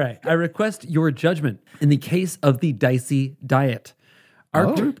 All right. I request your judgment in the case of the dicey diet.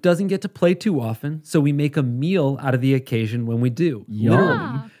 Our group doesn't get to play too often, so we make a meal out of the occasion when we do.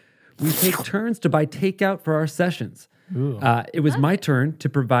 Literally. We take turns to buy takeout for our sessions. It was my turn to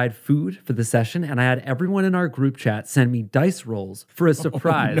provide food for the session, and I had everyone in our group chat send me dice rolls for a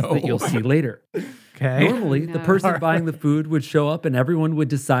surprise that you'll see later. Okay. Normally, the person buying the food would show up and everyone would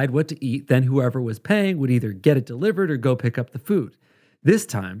decide what to eat. Then whoever was paying would either get it delivered or go pick up the food. This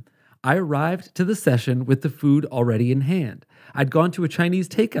time, I arrived to the session with the food already in hand. I'd gone to a Chinese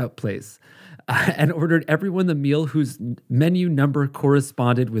takeout place and ordered everyone the meal whose menu number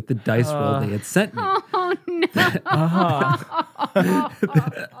corresponded with the dice roll they had sent me. Oh no.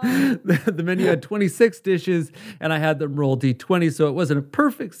 The menu had 26 dishes, and I had them roll D20, so it wasn't a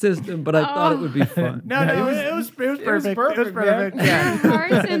perfect system, but I thought it would be fun. No, it was perfect. It was perfect, perfect. man. Yeah. Your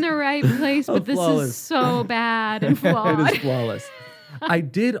heart's in the right place, but this flawless. is so bad and flawed. It is flawless. I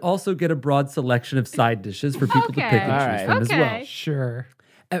did also get a broad selection of side dishes for people to pick and Okay. choose from as well. Okay. Sure.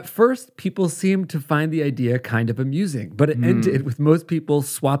 At first, people seemed to find the idea kind of amusing, but it ended with most people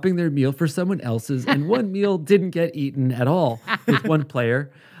swapping their meal for someone else's, and one meal didn't get eaten at all, with one player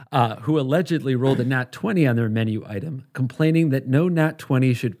who allegedly rolled a nat 20 on their menu item, complaining that no nat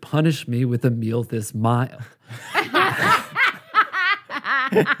 20 should punish me with a meal this mild.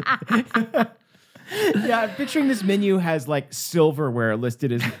 Yeah, I'm picturing this menu has like silverware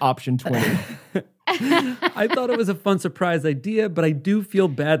listed as option 20. I thought it was a fun surprise idea, but I do feel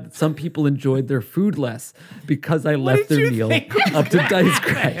bad that some people enjoyed their food less because I left did their you meal think up to dice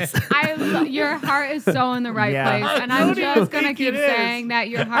Christ. Your heart is so in the right Yeah. place, and I I'm don't just even gonna think keep it is. saying that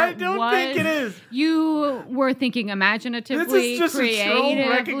your heart I don't think it is. You were thinking imaginatively, This is just a troll creatively.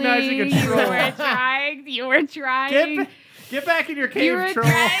 recognizing a troll. You were trying. Get back in your You cave, were troll.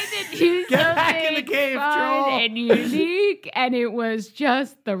 trying to do Get something back in the cave, fun troll. and unique, and it was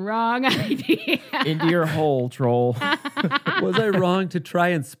just the wrong idea. Into your hole, troll. Was I wrong to try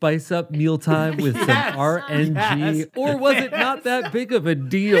and spice up mealtime with some RNG? Yes. Or was it not that big of a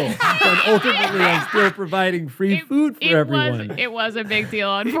deal? And ultimately, I'm still providing free food for everyone. It was a big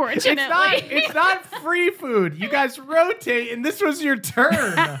deal, unfortunately. It's not free food. You guys rotate, and this was your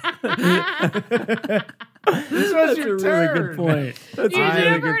turn. This was That's your a turn. really good point. That's You a really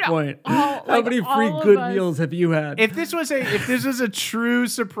never good know. point. All- How like, many all free of good us- meals have you had? If this was a true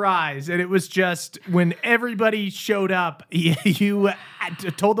surprise, and it was just when everybody showed up, you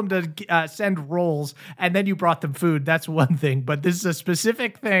told them to send rolls, and then you brought them food. That's one thing, but this is a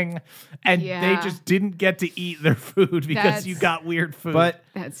specific thing, and Yeah. they just didn't get to eat their food because That's- you got weird food. But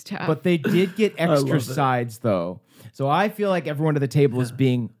That's tough. but they did get extra love it. sides though. So I feel like everyone at the table is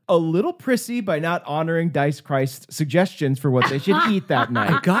being a little prissy by not honoring Dice Christ's suggestions for what they should eat that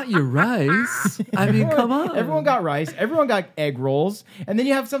night. Got your rice. I mean, come on. Everyone got rice. Everyone got egg rolls. And then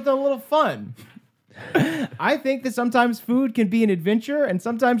you have something a little fun. I think that sometimes food can be an adventure and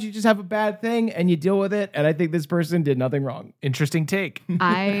sometimes you just have a bad thing and you deal with it. And I think this person did nothing wrong. interesting take.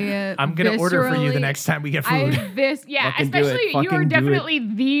 I'm going to order for you the next time we get food. Yeah, Fucking do it. especially you Fucking are do it. definitely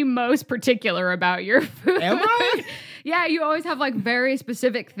the most particular about your food. Am I? Yeah, you always have like very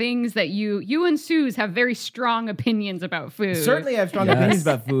specific things that you and Suze have very strong opinions about food. Certainly I have strong Yes. opinions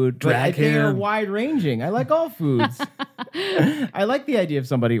about food, but Drag they are him. wide ranging. I like all foods. I like the idea of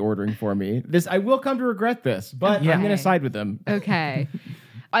somebody ordering for me. I will come to regret this, but Yeah. I'm going to side with them. Okay.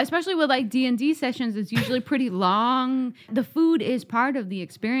 Especially with like D&D sessions, it's usually pretty long. The food is part of the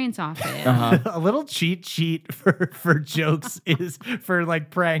experience often. A little cheat sheet for jokes is for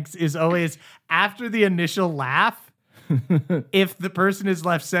like pranks is always after the initial laugh. If the person is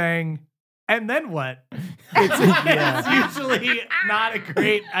left saying, "And then what?" It's usually not a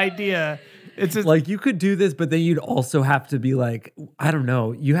great idea. It's just Like, you could do this, but then you'd also have to be like, I don't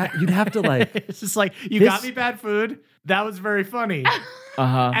know. You'd have to like, it's just like you got me bad food. That was very funny.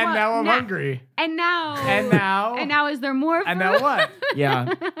 Uh-huh. And Well, now I'm now- hungry. And now. And now. And now is there more food? And now what?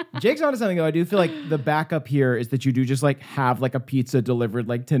 Yeah. Jake's onto something though. I do feel like the backup here is that you do just like have like a pizza delivered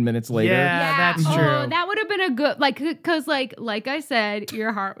like 10 minutes later. Yeah, that's oh, true. that would have been a good because like I said,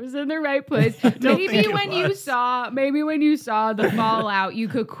 your heart was in the right place. think maybe it when you was. saw the fallout, you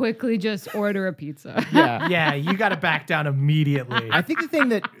could quickly just order a pizza. Yeah. Yeah, you got to back down immediately. I think the thing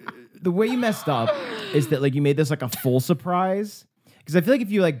that the way you messed up is that like you made this like a full surprise. Because I feel like if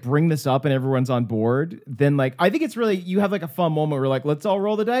you like bring this up and everyone's on board, then like I think it's really you have like a fun moment where like let's all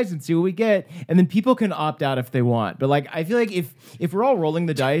roll the dice and see what we get, and then people can opt out if they want. But like I feel like if we're all rolling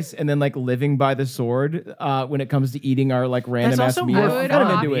the dice and then like living by the sword when it comes to eating our like random ass also meal, more I would, I'm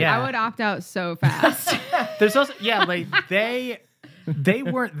fun. into it. Yeah. I would opt out so fast. There's also like they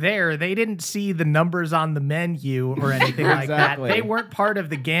weren't there. They didn't see the numbers on the menu or anything like that. Exactly. They weren't part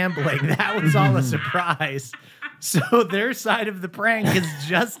of the gambling. That was all a surprise. So their side of the prank is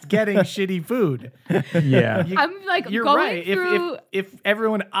just getting shitty food. Yeah. I'm like You're going right. through. If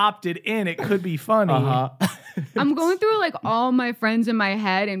everyone opted in, it could be funny. I'm going through like all my friends in my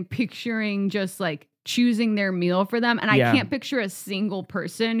head and picturing just like choosing their meal for them, and Yeah. I can't picture a single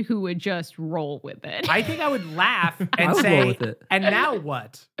person who would just roll with it. I think I would laugh I and would roll say, with it. "And now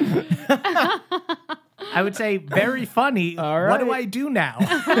what?" I would say, "Very funny. All What do right. I do now?"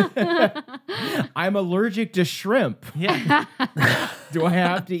 I'm allergic to shrimp. Yeah. Do I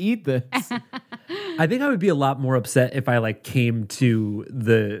have to eat this? I think I would be a lot more upset if I like came to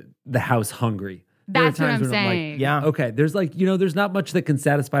the house hungry. There are That's what times I'm when saying. Yeah. Okay, there's like, there's not much that can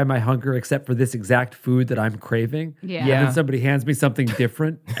satisfy my hunger except for this exact food that I'm craving. Yeah. Yeah. And then somebody hands me something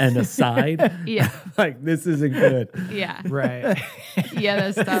different and a side. Yeah. Like, this isn't good. Yeah. Right. Yeah,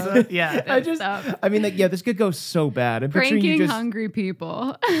 that's tough. Yeah. I mean, like, yeah, this could go so bad. I'm picturing you Pranking just hungry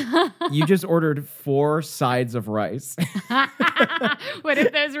people. you just ordered 4 sides of rice. What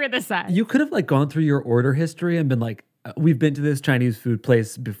if those were the sides? You could have like gone through your order history and been like, we've been to this Chinese food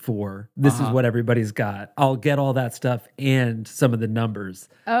place before. This is what everybody's got. I'll get all that stuff and some of the numbers.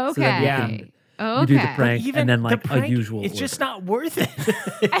 So Okay. that we Yeah. can- Okay. You do the prank Even and then the like prank, a usual it's order. just not worth it.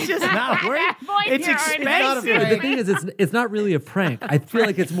 It's just not worth At that point, it. It's you're already expensive. But the thing is, it's not really a prank. I feel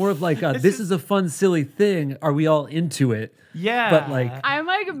like it's more of like, this is a fun, silly thing. Are we all into it? Yeah. But like, I'm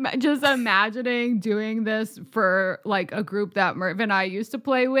like just imagining doing this for like a group that Merv and I used to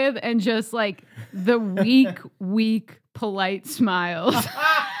play with, and just like the weak, polite smiles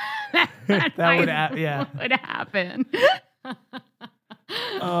that would happen.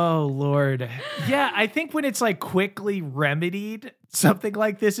 Oh Lord. Yeah, I think when it's like quickly remedied, something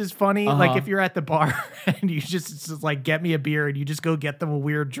like this is funny. Like if you're at the bar and you just like get me a beer and you just go get them a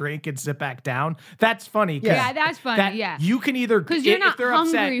weird drink and sit back down. That's funny. 'Cause Yeah, that's funny. that Yeah. You can either 'Cause you're if not they're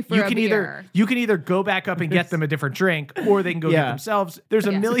hungry upset, for you a can beer. either go back up and get them a different drink, or they can go get Yeah. themselves. There's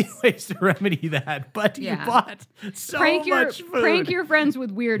a Yes. million ways to remedy that, but Yeah. you bought so much food. Prank your friends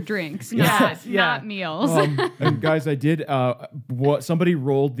with weird drinks, Yes, not meals. And guys, I did. Somebody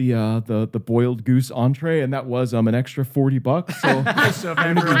rolled the boiled goose entree, and that was an extra $40. So So if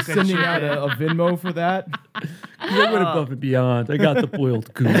I'm everyone gonna be could sending share out it. a Venmo for that. I went above and beyond. I got the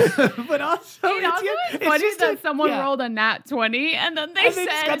boiled goose. But also, It also is it's funny just that a- someone yeah. rolled a nat 20 and then they And they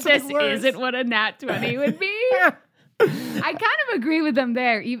just said got this something worse. isn't what a nat 20 would be. I kind of agree with them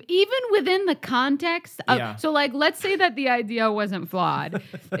there, even within the context of, Yeah. so like, let's say that the idea wasn't flawed.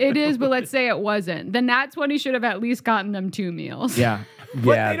 It is, but let's say it wasn't. The nat 20 should have at least gotten them 2 meals. Yeah.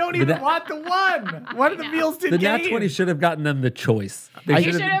 But they don't even want the one. One of the meals The did Nat 20 should have gotten them the choice. They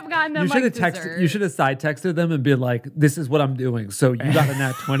should have gotten them, You should like, have dessert. You should have side texted them and been like, "This is what I'm doing." So you got a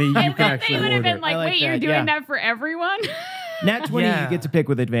Nat 20. You And can then actually they would have order. been like, I like wait, you're that, doing yeah. that for everyone? Nat 20, Yeah. you get to pick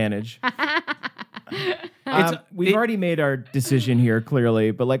with advantage. We've already made our decision here,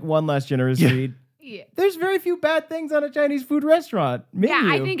 clearly, but like one last generous read. Yeah. There's very few bad things on a Chinese food restaurant menu.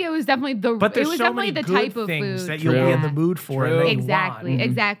 Yeah, I think it was definitely But it there's was so definitely many the good type of things food. that you'll be in the mood for. And that you Exactly, want.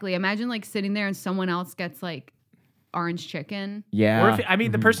 exactly. Imagine like sitting there and someone else gets like orange chicken. Yeah. Or if, I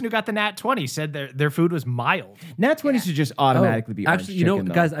mean, the person who got the Nat 20 said their food was mild. Nat 20 should just automatically be orange Actually, chicken,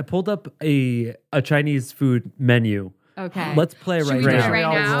 though. guys, I pulled up a Chinese food menu. Okay. Let's play Should right we do it now. right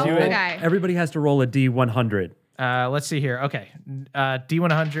now? Let's do it. Okay. Everybody has to roll a D100. Let's see here. Okay.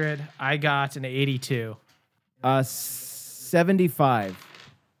 D100, I got an 82. 75.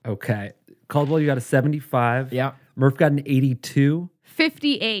 Okay. Caldwell, you got a 75. Yeah. Murph got an 82.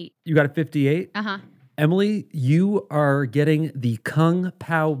 58. You got a 58. Uh-huh. Emily, you are getting the Kung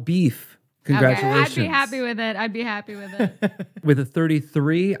Pao beef. Congratulations. Okay. I'd be happy with it. With a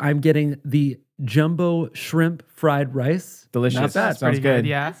 33, I'm getting the jumbo shrimp fried rice. Delicious. Not bad. That sounds good.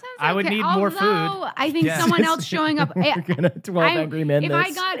 Yeah. That sounds I would okay. need more food. Although, I think Yeah. someone else showing up. We're gonna 12 angry men if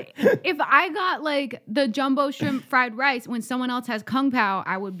I got like the jumbo shrimp fried rice when someone else has kung pao,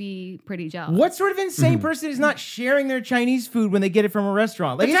 I would be pretty jealous. What sort of insane person is not sharing their Chinese food when they get it from a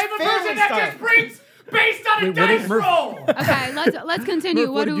restaurant? Like The it's type of family person that style. just brings based on a Wait, what dice did Murph- roll. Okay, let's continue.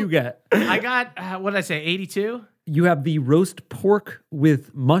 Murph, what did you get? I got, what did I say, 82? You have the roast pork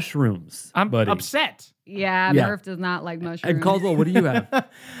with mushrooms, I'm buddy. upset. Yeah, Yeah. Murph does not like mushrooms. And Caldwell, what do you have?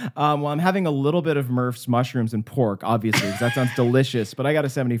 Well, I'm having a little bit of Murph's mushrooms and pork, obviously, 'cause that sounds delicious, but I got a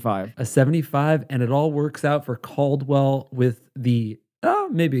 75. A 75, and it all works out for Caldwell with the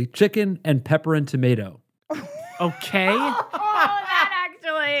maybe chicken and pepper and tomato. Okay. Oh, that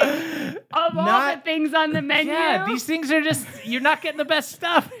actually of all Not- the things on the menu. Yeah, these things are just, you're not getting the best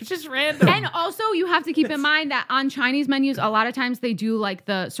stuff. It's just random. And also, you have to keep in mind that on Chinese menus, a lot of times they do like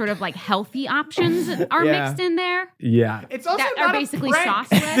the sort of like healthy options are Yeah. mixed in there. Yeah. It's also that not are a basically prank. sauce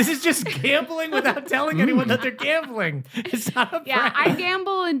with. This is just gambling without telling anyone that they're gambling. It's not a Yeah, prank. I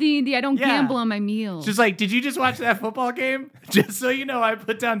gamble in D&D. I don't Yeah. gamble on my meals. Just like, did you just watch that football game? Just so you know, I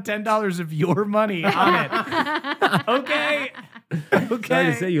put down $10 of your money on it. Okay. Okay. Sorry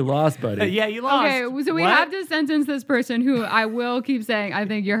to say you lost, buddy. Yeah, you lost. Okay, so we What? have to sentence this person who I will keep saying, I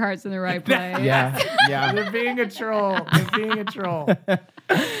think your heart's in the right place. Yeah. They're being a troll. They're being a troll.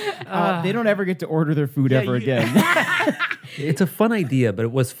 They don't ever get to order their food ever again. It's a fun idea, but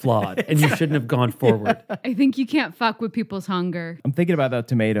it was flawed, and you shouldn't have gone forward. I think you can't fuck with people's hunger. I'm thinking about that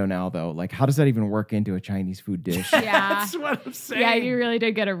tomato now, though. Like, how does that even work into a Chinese food dish? Yeah. That's what I'm saying. Yeah, you really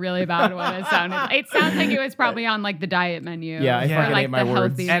did get a really bad one. It sounded like. It sounds like it was probably on like the diet menu. Yeah, I or fucking like ate my the words.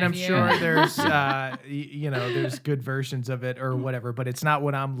 healthy And I'm menu. sure there's, there's good versions of it or whatever, but it's not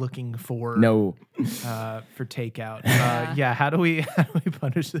what I'm looking for. No. For takeout. Yeah. How do we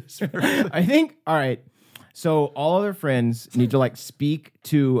punish this person? I think, all right. So all other friends need to like speak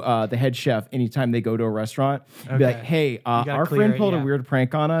to the head chef anytime they go to a restaurant. Be like, Okay. hey, gotta our clear friend it, pulled yeah. a weird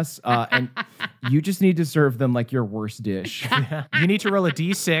prank on us, and you just need to serve them like your worst dish. You need to roll a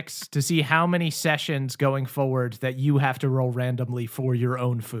d6 to see how many sessions going forward that you have to roll randomly for your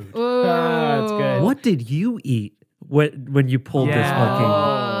own food. Ooh. That's good. What did you eat when you pulled this Yeah.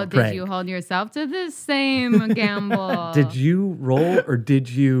 Oh, fucking did prank? you hold yourself to the same gamble? Did you roll, or did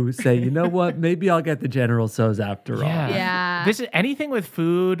you say, you know what, maybe I'll get the General Tso's after all? Yeah. This is anything with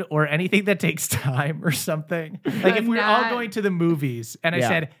food or anything that takes time or something. Like if we're all Not- going to the movies and I Yeah.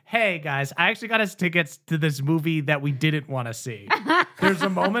 said, hey guys, I actually got us tickets to this movie that we didn't want to see. There's a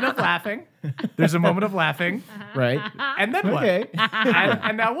moment of laughing. There's a moment of laughing. Right? And then what? Okay.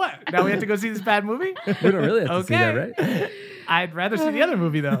 And now what? Now we have to go see this bad movie? We don't really have to see that, right? I'd rather see the other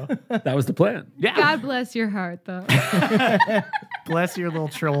movie though. That was the plan. Yeah. God bless your heart, though. Bless your little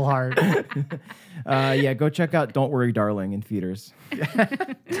troll heart. Yeah, go check out Don't Worry, Darling in theaters.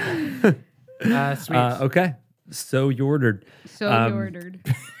 Sweet. Okay. So you ordered. So you ordered.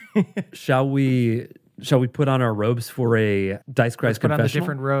 Shall we put on our robes for a Dice Christ Put on the confessional?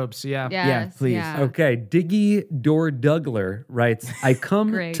 different robes. Yeah. Yes, please. yeah. Okay. Diggy Door Dougler writes, I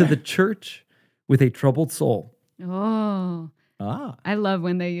come Great. to the church with a troubled soul. Oh, Ah. I love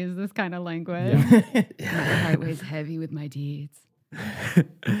when they use this kind of language. My heart weighs heavy with my deeds.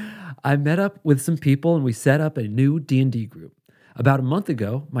 I met up with some people and we set up a new D&D group. About a month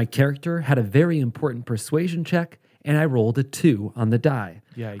ago, my character had a very important persuasion check and I rolled a 2 on the die.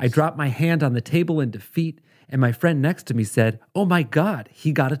 Yikes. I dropped my hand on the table in defeat and my friend next to me said, "Oh my God,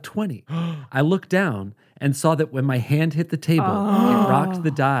 he got a 20." I looked down and saw that when my hand hit the table, it rocked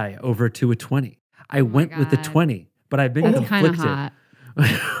the die over to a 20. I went with the God. 20, but I've been That's kind of conflicted. hot.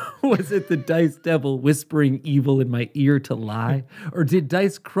 Was it the dice devil whispering evil in my ear to lie? Or did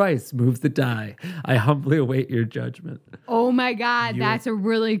Dice Christ move the die? I humbly await your judgment. Oh my God, that's a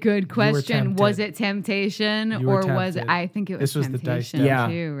really good question. tempted. Was it temptation You were or was it? tempted. I think it was This was the dice temptation devil.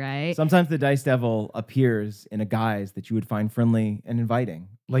 too, right? Sometimes the dice devil appears in a guise that you would find friendly and inviting.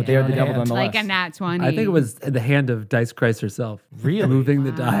 Like They are the the devil hand. nonetheless. Like a nat 20. I think it was the hand of Dice Christ herself. Really? Moving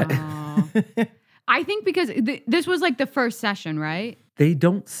the die. Wow. I think because this was like the first session, right? They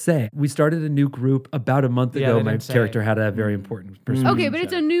don't say. We started a new group about a month Yeah, ago. they My didn't say. character had a very important persuasion Okay, but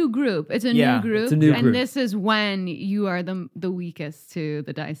it's a new group. It's a Yeah, new group. it's a new and group. this is when you are the weakest to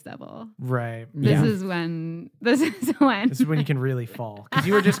the dice devil. Right. This is when this This is when you can really fall. Because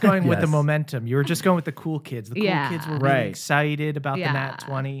you were just going with the Yes. momentum. You were just going with the cool kids. The cool Yeah. kids were really Right. excited about the Yeah. Nat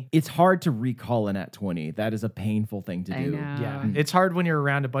 20. It's hard to recall a nat 20. That is a painful thing to I do. know. Yeah. It's hard when you're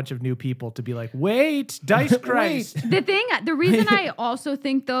around a bunch of new people to be like, wait, Dice Christ. The reason I also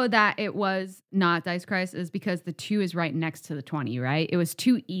think, though, that it was not Dice Christ is because the 2 is right next to the 20, right? It was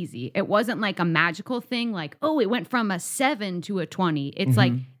too easy. It wasn't like a magical thing like, oh, it went from a 7 to a 20. It's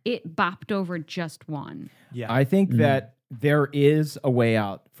like it bopped over just 1. Yeah. I think that there is a way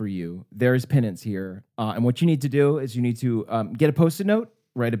out for you. There is penance here. And what you need to do is you need to get a Post-it note,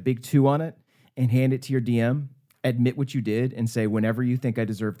 write a big 2 on it, and hand it to your DM. Admit what you did and say, whenever you think I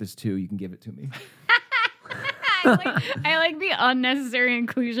deserve this 2, you can give it to me. I like the unnecessary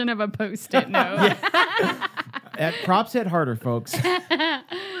inclusion of a Post-it note. Props hit harder, folks.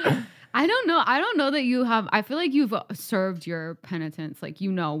 I don't know that you have. I feel like you've served your penitence. Like, you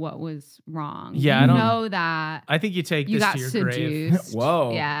know what was wrong. Yeah, you know that. I think you take You this got to your grave. seduced.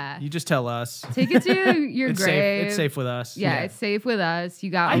 Whoa. Yeah. You just tell us. Take it to your It's grave. safe. It's safe with us. Yeah, it's safe with us.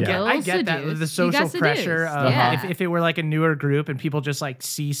 You got I a get, little I get that seduced. the You got social pressure seduced. of Yeah. if it were like a newer group and people just like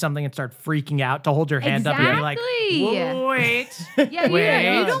see something and start freaking out to hold your hand up and be like, Exactly. wait. Yeah,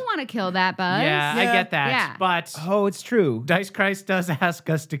 Wait. you don't want to kill that buzz. Yeah, I get that. Yeah. But Oh, it's true. Dice Christ does ask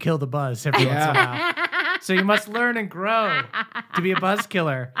us to kill the buzz every once in a while. So you must learn and grow to be a buzz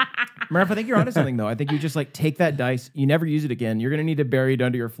killer. Murph, I think you're onto something, though. I think you just like take that dice. You never use it again. You're going to need to bury it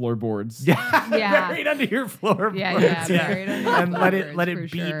under your floorboards. Yeah. Buried under your floorboards. Yeah, buried under your And let it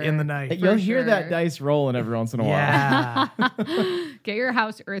floorboards, beat for sure. in the night. You'll For hear that sure. dice rolling every once in a while. Yeah. Get your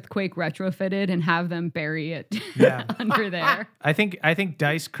house earthquake retrofitted and have them bury it Yeah. under there. I think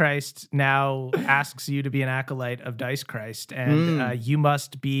Dice Christ now asks you to be an acolyte of Dice Christ, and you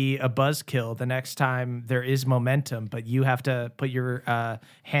must be a buzzkill the next time there is momentum. But you have to put your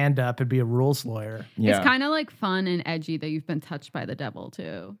hand up and be a rules lawyer. Yeah. It's kind of like fun and edgy that you've been touched by the devil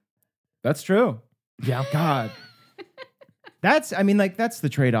too. That's true. Yeah. God. That's the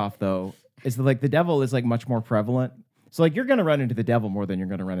trade-off, though, is that like the devil is like much more prevalent. So like you're going to run into the devil more than you're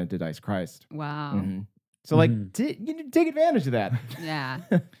going to run into Dice Christ. Wow. Mhm. So like you need to take advantage of that. Yeah.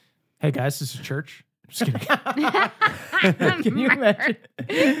 Hey guys, this is church. Just kidding. Can you imagine?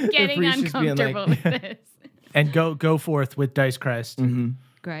 the Getting priest just being uncomfortable like- with this. And go forth with Dice Christ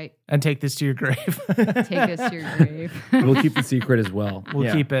Great. and take this to your grave. Take us to your grave. We'll keep the secret as well. We'll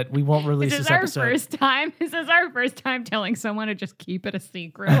Yeah. keep it. We won't release This is this our episode. first time. This is our first time telling someone to just keep it a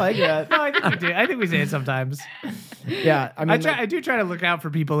secret. I like that. No, I think we do. I think we say it sometimes. Yeah, I mean, I do try to look out for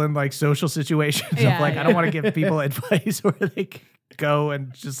people in like social situations. Yeah, of like, yeah. I don't want to give people advice where they go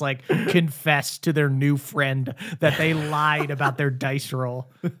and just like confess to their new friend that they lied about their dice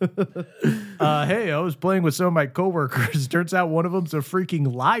roll. Hey, I was playing with some of my coworkers. Turns out one of them's a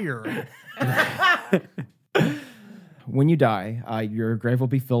freaking liar. when you die, your grave will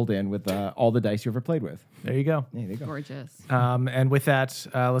be filled in with all the dice you ever played with. There you go. Yeah, there you go. Gorgeous. And with that,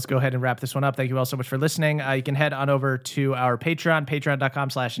 let's go ahead and wrap this one up. Thank you all so much for listening. You can head on over to our Patreon,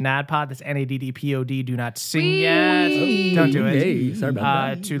 patreon.com/NADPOD. That's NADDPOD. Do not sing yet. Don't do it. Hey, sorry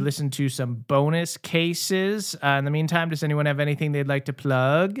about that. To listen to some bonus cases. In the meantime, does anyone have anything they'd like to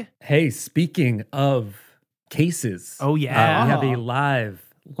plug? Hey, speaking of cases. Oh, yeah. We have a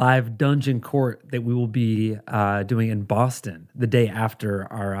live dungeon court that we will be doing in Boston the day after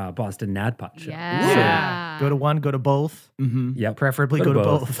our Boston NADPOD show. Yeah. Go to one, go to both. Yep. Preferably go to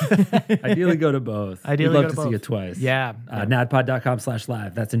both. Ideally go to both. Ideally We'd go love to to see both. it twice. Yeah.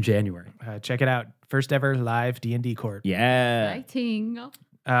 NADPOD.com/live. That's in January. Check it out. First ever live D&D court. Yeah. Exciting.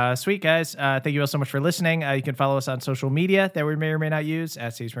 Sweet, guys. Thank you all so much for listening. You can follow us on social media that we may or may not use,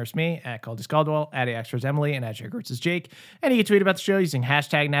 at SaveSmurfs.me, at Caldis Caldwell, at AXTRA's Emily, and at Jake Wirtz is Jake. And you can tweet about the show using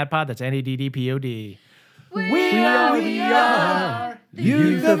hashtag NADPOD. That's NADDPOD. We are the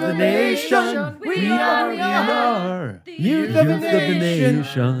youth of the nation. We are the youth of the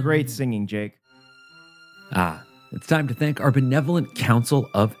nation. Great singing, Jake. It's time to thank our benevolent council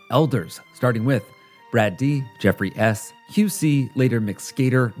of elders, starting with Brad D, Jeffrey S, QC, later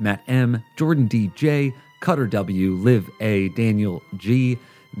McSkater, Matt M, Jordan DJ, Cutter W, Liv A, Daniel G,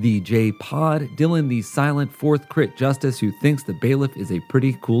 the J Pod, Dylan the Silent, Fourth Crit Justice, who thinks the bailiff is a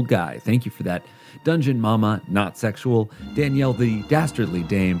pretty cool guy. Thank you for that. Dungeon Mama, Not Sexual, Danielle the Dastardly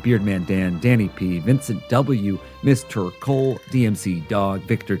Dame, Beardman Dan, Danny P, Vincent W, Mr. Cole, DMC Dog,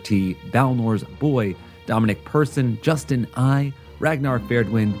 Victor T, Balnor's Boy, Dominic Person, Justin I, Ragnar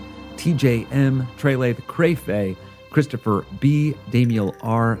Fairdwind, TJM, Trele the Crayfay, Christopher B, Damiel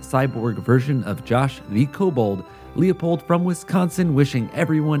R, Cyborg version of Josh the Kobold, Leopold from Wisconsin, wishing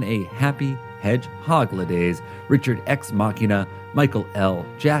everyone a happy Hedgehog-lidays, Richard X Machina, Michael L,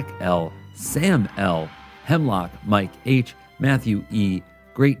 Jack L, Sam L, Hemlock, Mike H, Matthew E,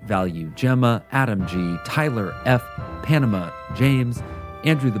 Great Value, Gemma, Adam G, Tyler F, Panama, James,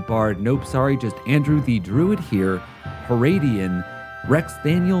 Andrew the Bard, nope, sorry, just Andrew the Druid here, Heradian, Rex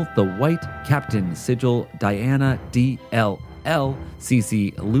Daniel, the White Captain, Sigil, Diana D.L., L,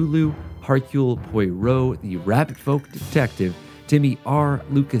 CC Lulu, Hercule Poirot, the Rabbit Folk Detective, Timmy R,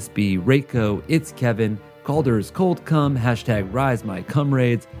 Lucas B, Reiko, It's Kevin, Calder's Cold Cum, hashtag Rise My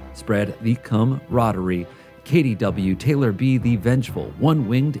Comrades, spread the camaraderie, Katie W, Taylor B, the Vengeful,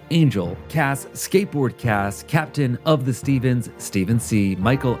 One-Winged Angel, Cass, Skateboard Cass, Captain of the Stevens, Stephen C,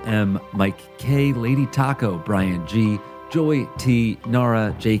 Michael M, Mike K, Lady Taco, Brian G, Joy T,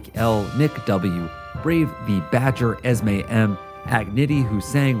 Nara, Jake L, Nick W, Brave the Badger, Esme M, Agnity, who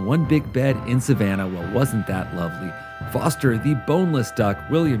sang One Big Bed in Savannah, well, wasn't that lovely, Foster the Boneless Duck,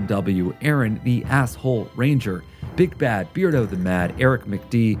 William W, Aaron the Asshole Ranger, Big Bad, Beardo the Mad, Eric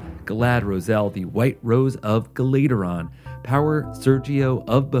McD, Galad Roselle, the White Rose of Galateron, Power Sergio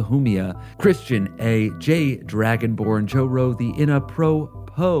of Bohemia, Christian A, J Dragonborn, Joe Rowe, the Inna Pro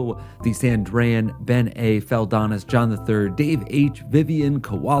Poe, the Sandrayan, Ben A, Feldonis, John III, Dave H, Vivian,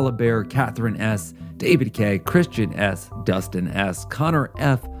 Koala Bear, Catherine S, David K, Christian S, Dustin S, Connor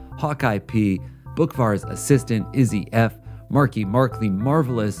F, Hawkeye P, Bookvar's assistant, Izzy F, Marky Mark, the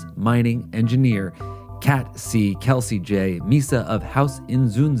Marvelous Mining Engineer, Kat C, Kelsey J, Misa of House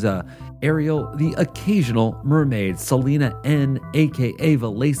Inzunza, Ariel, the Occasional Mermaid, Selena N, aka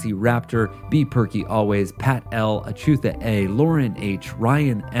Valacy Raptor, B Perky Always, Pat L, Achutha A, Lauren H,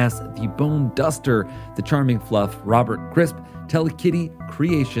 Ryan S, the Bone Duster, the Charming Fluff, Robert Crisp, Telekitty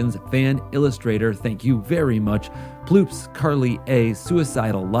Creations, Fan Illustrator, thank you very much, Ploops, Carly A,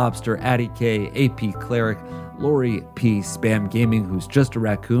 Suicidal Lobster, Addie K, AP Cleric, Lori P, Spam Gaming, who's just a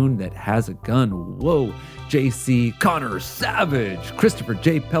raccoon that has a gun, whoa, JC, Connor Savage, Christopher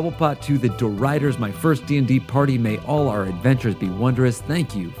J, Pebblepot, to the Doriders, my first D&D party, may all our adventures be wondrous,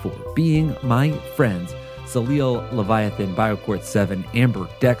 thank you for being my friends, Salil Leviathan, Bioquart 7, Amber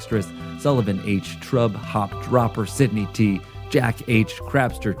Dexterous, Sullivan H, Trub, Hop Dropper, Sydney T, Jack H,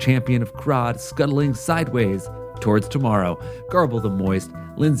 Crabster, Champion of Crod, Scuttling Sideways towards tomorrow, Garble the Moist,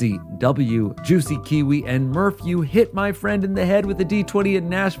 Lindsay W, Juicy Kiwi, and Murph, you hit my friend in the head with a D20 in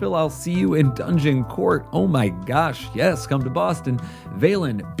Nashville. I'll see you in Dungeon Court. Oh my gosh, yes, come to Boston.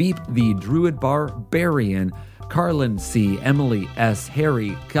 Valen, Beep the Druid Barbarian, Carlin C, Emily S,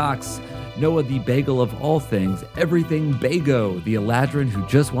 Harry Cox, Noah the Bagel of all things, Everything Bago, the Eladrin who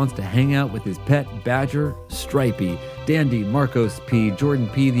just wants to hang out with his pet badger, Stripey, Dandy, Marcos P, Jordan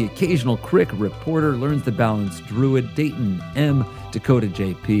P, the Occasional Crick Reporter, Learns the Balance, Druid, Dayton M, Dakota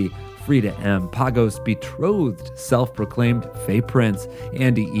JP, Frida M, Pagos Betrothed, Self-Proclaimed Faye Prince,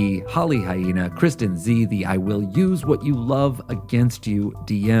 Andy E, Holly Hyena, Kristen Z, the I Will Use What You Love Against You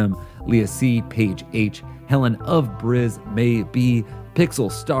DM, Leah C, Paige H, Helen of Briz, May B,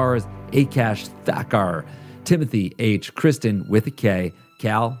 Pixel Stars, Akash Thakkar, Timothy H, Kristen with a K,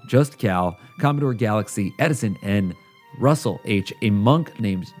 Cal, just Cal, Commodore Galaxy, Edison N, Russell H, a monk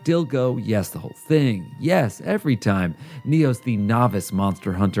named Dilgo, yes, the whole thing, yes, every time, Neos the Novice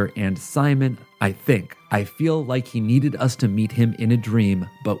Monster Hunter, and Simon, I feel like he needed us to meet him in a dream,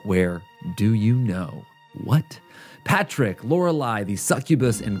 but where do you know? What? Patrick, Lorelei, the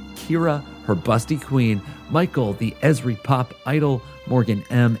Succubus, and Kira, her busty queen, Michael, the Esri Pop Idol, Morgan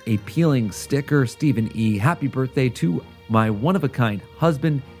M, a peeling sticker, Stephen E, happy birthday to my one-of-a-kind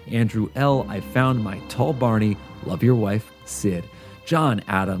husband, Andrew L, I found my tall Barney, love your wife, Sid, John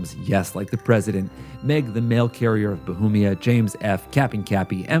Adams, yes, like the president, Meg, the mail carrier of Bohemia, James F, Capping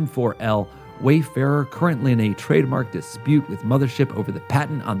Cappy, M4L, Wayfarer, currently in a trademark dispute with Mothership over the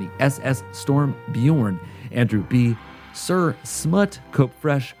patent on the SS Storm Bjorn, Andrew B, Sir Smut, Cope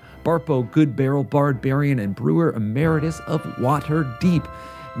Fresh, Barpo, Good Barrel, Barbarian, and Brewer Emeritus of Water Deep,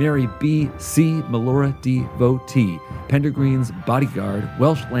 Mary B, C, Melora D, Votee, Pendergreen's Bodyguard,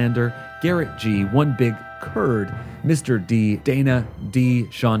 Welshlander, Garrett G, One Big Curd, Mr. D, Dana D,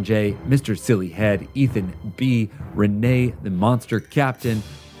 Sean J, Mr. Silly Head, Ethan B, Renee, the Monster Captain,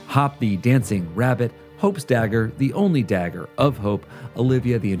 Hop the Dancing Rabbit, Hope's Dagger, the only dagger of hope,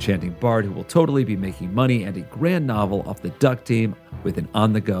 Olivia the Enchanting Bard, who will totally be making money, and a grand novel off the Duck Team with an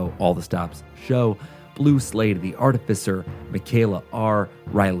on-the-go, all the stops show, Blue Slade the Artificer, Michaela R,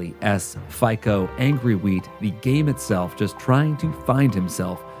 Riley S, FICO, Angry Wheat, the game itself just trying to find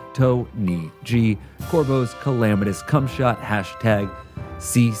himself, Tony G, Corvo's Calamitous Cumshot, hashtag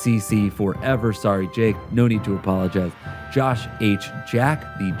CCC forever, sorry Jake, no need to apologize, Josh H, Jack,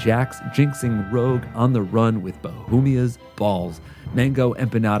 the Jack's Jinxing Rogue on the run with Bohemia's balls, Mango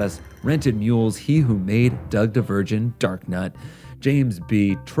Empanadas, Rented Mules, He Who Made Doug the Virgin, Darknut, James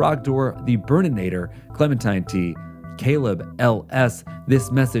B, Trogdor, the Burninator, Clementine T, Caleb LS.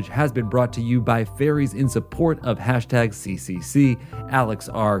 This message has been brought to you by Fairies in support of hashtag CCC, Alex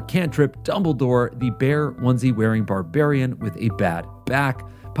R, Cantrip, Dumbledore, the bear onesie wearing barbarian with a bad back,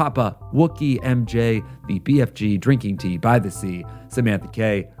 Papa, Wookie, MJ, the BFG Drinking Tea by the Sea, Samantha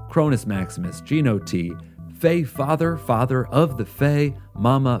K, Cronus Maximus, Gino T, Faye Father, Father of the Faye,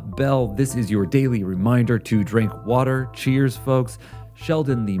 Mama Bell, this is your daily reminder to drink water. Cheers, folks.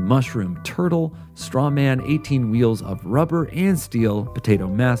 Sheldon the Mushroom Turtle, Strawman, 18 Wheels of Rubber and Steel, Potato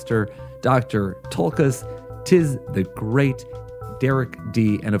Master, Dr. Tulkas, Tis the Great, Derek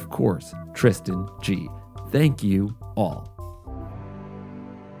D, and of course, Tristan G. Thank you all.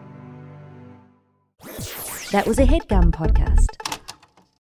 That was a HeadGum podcast.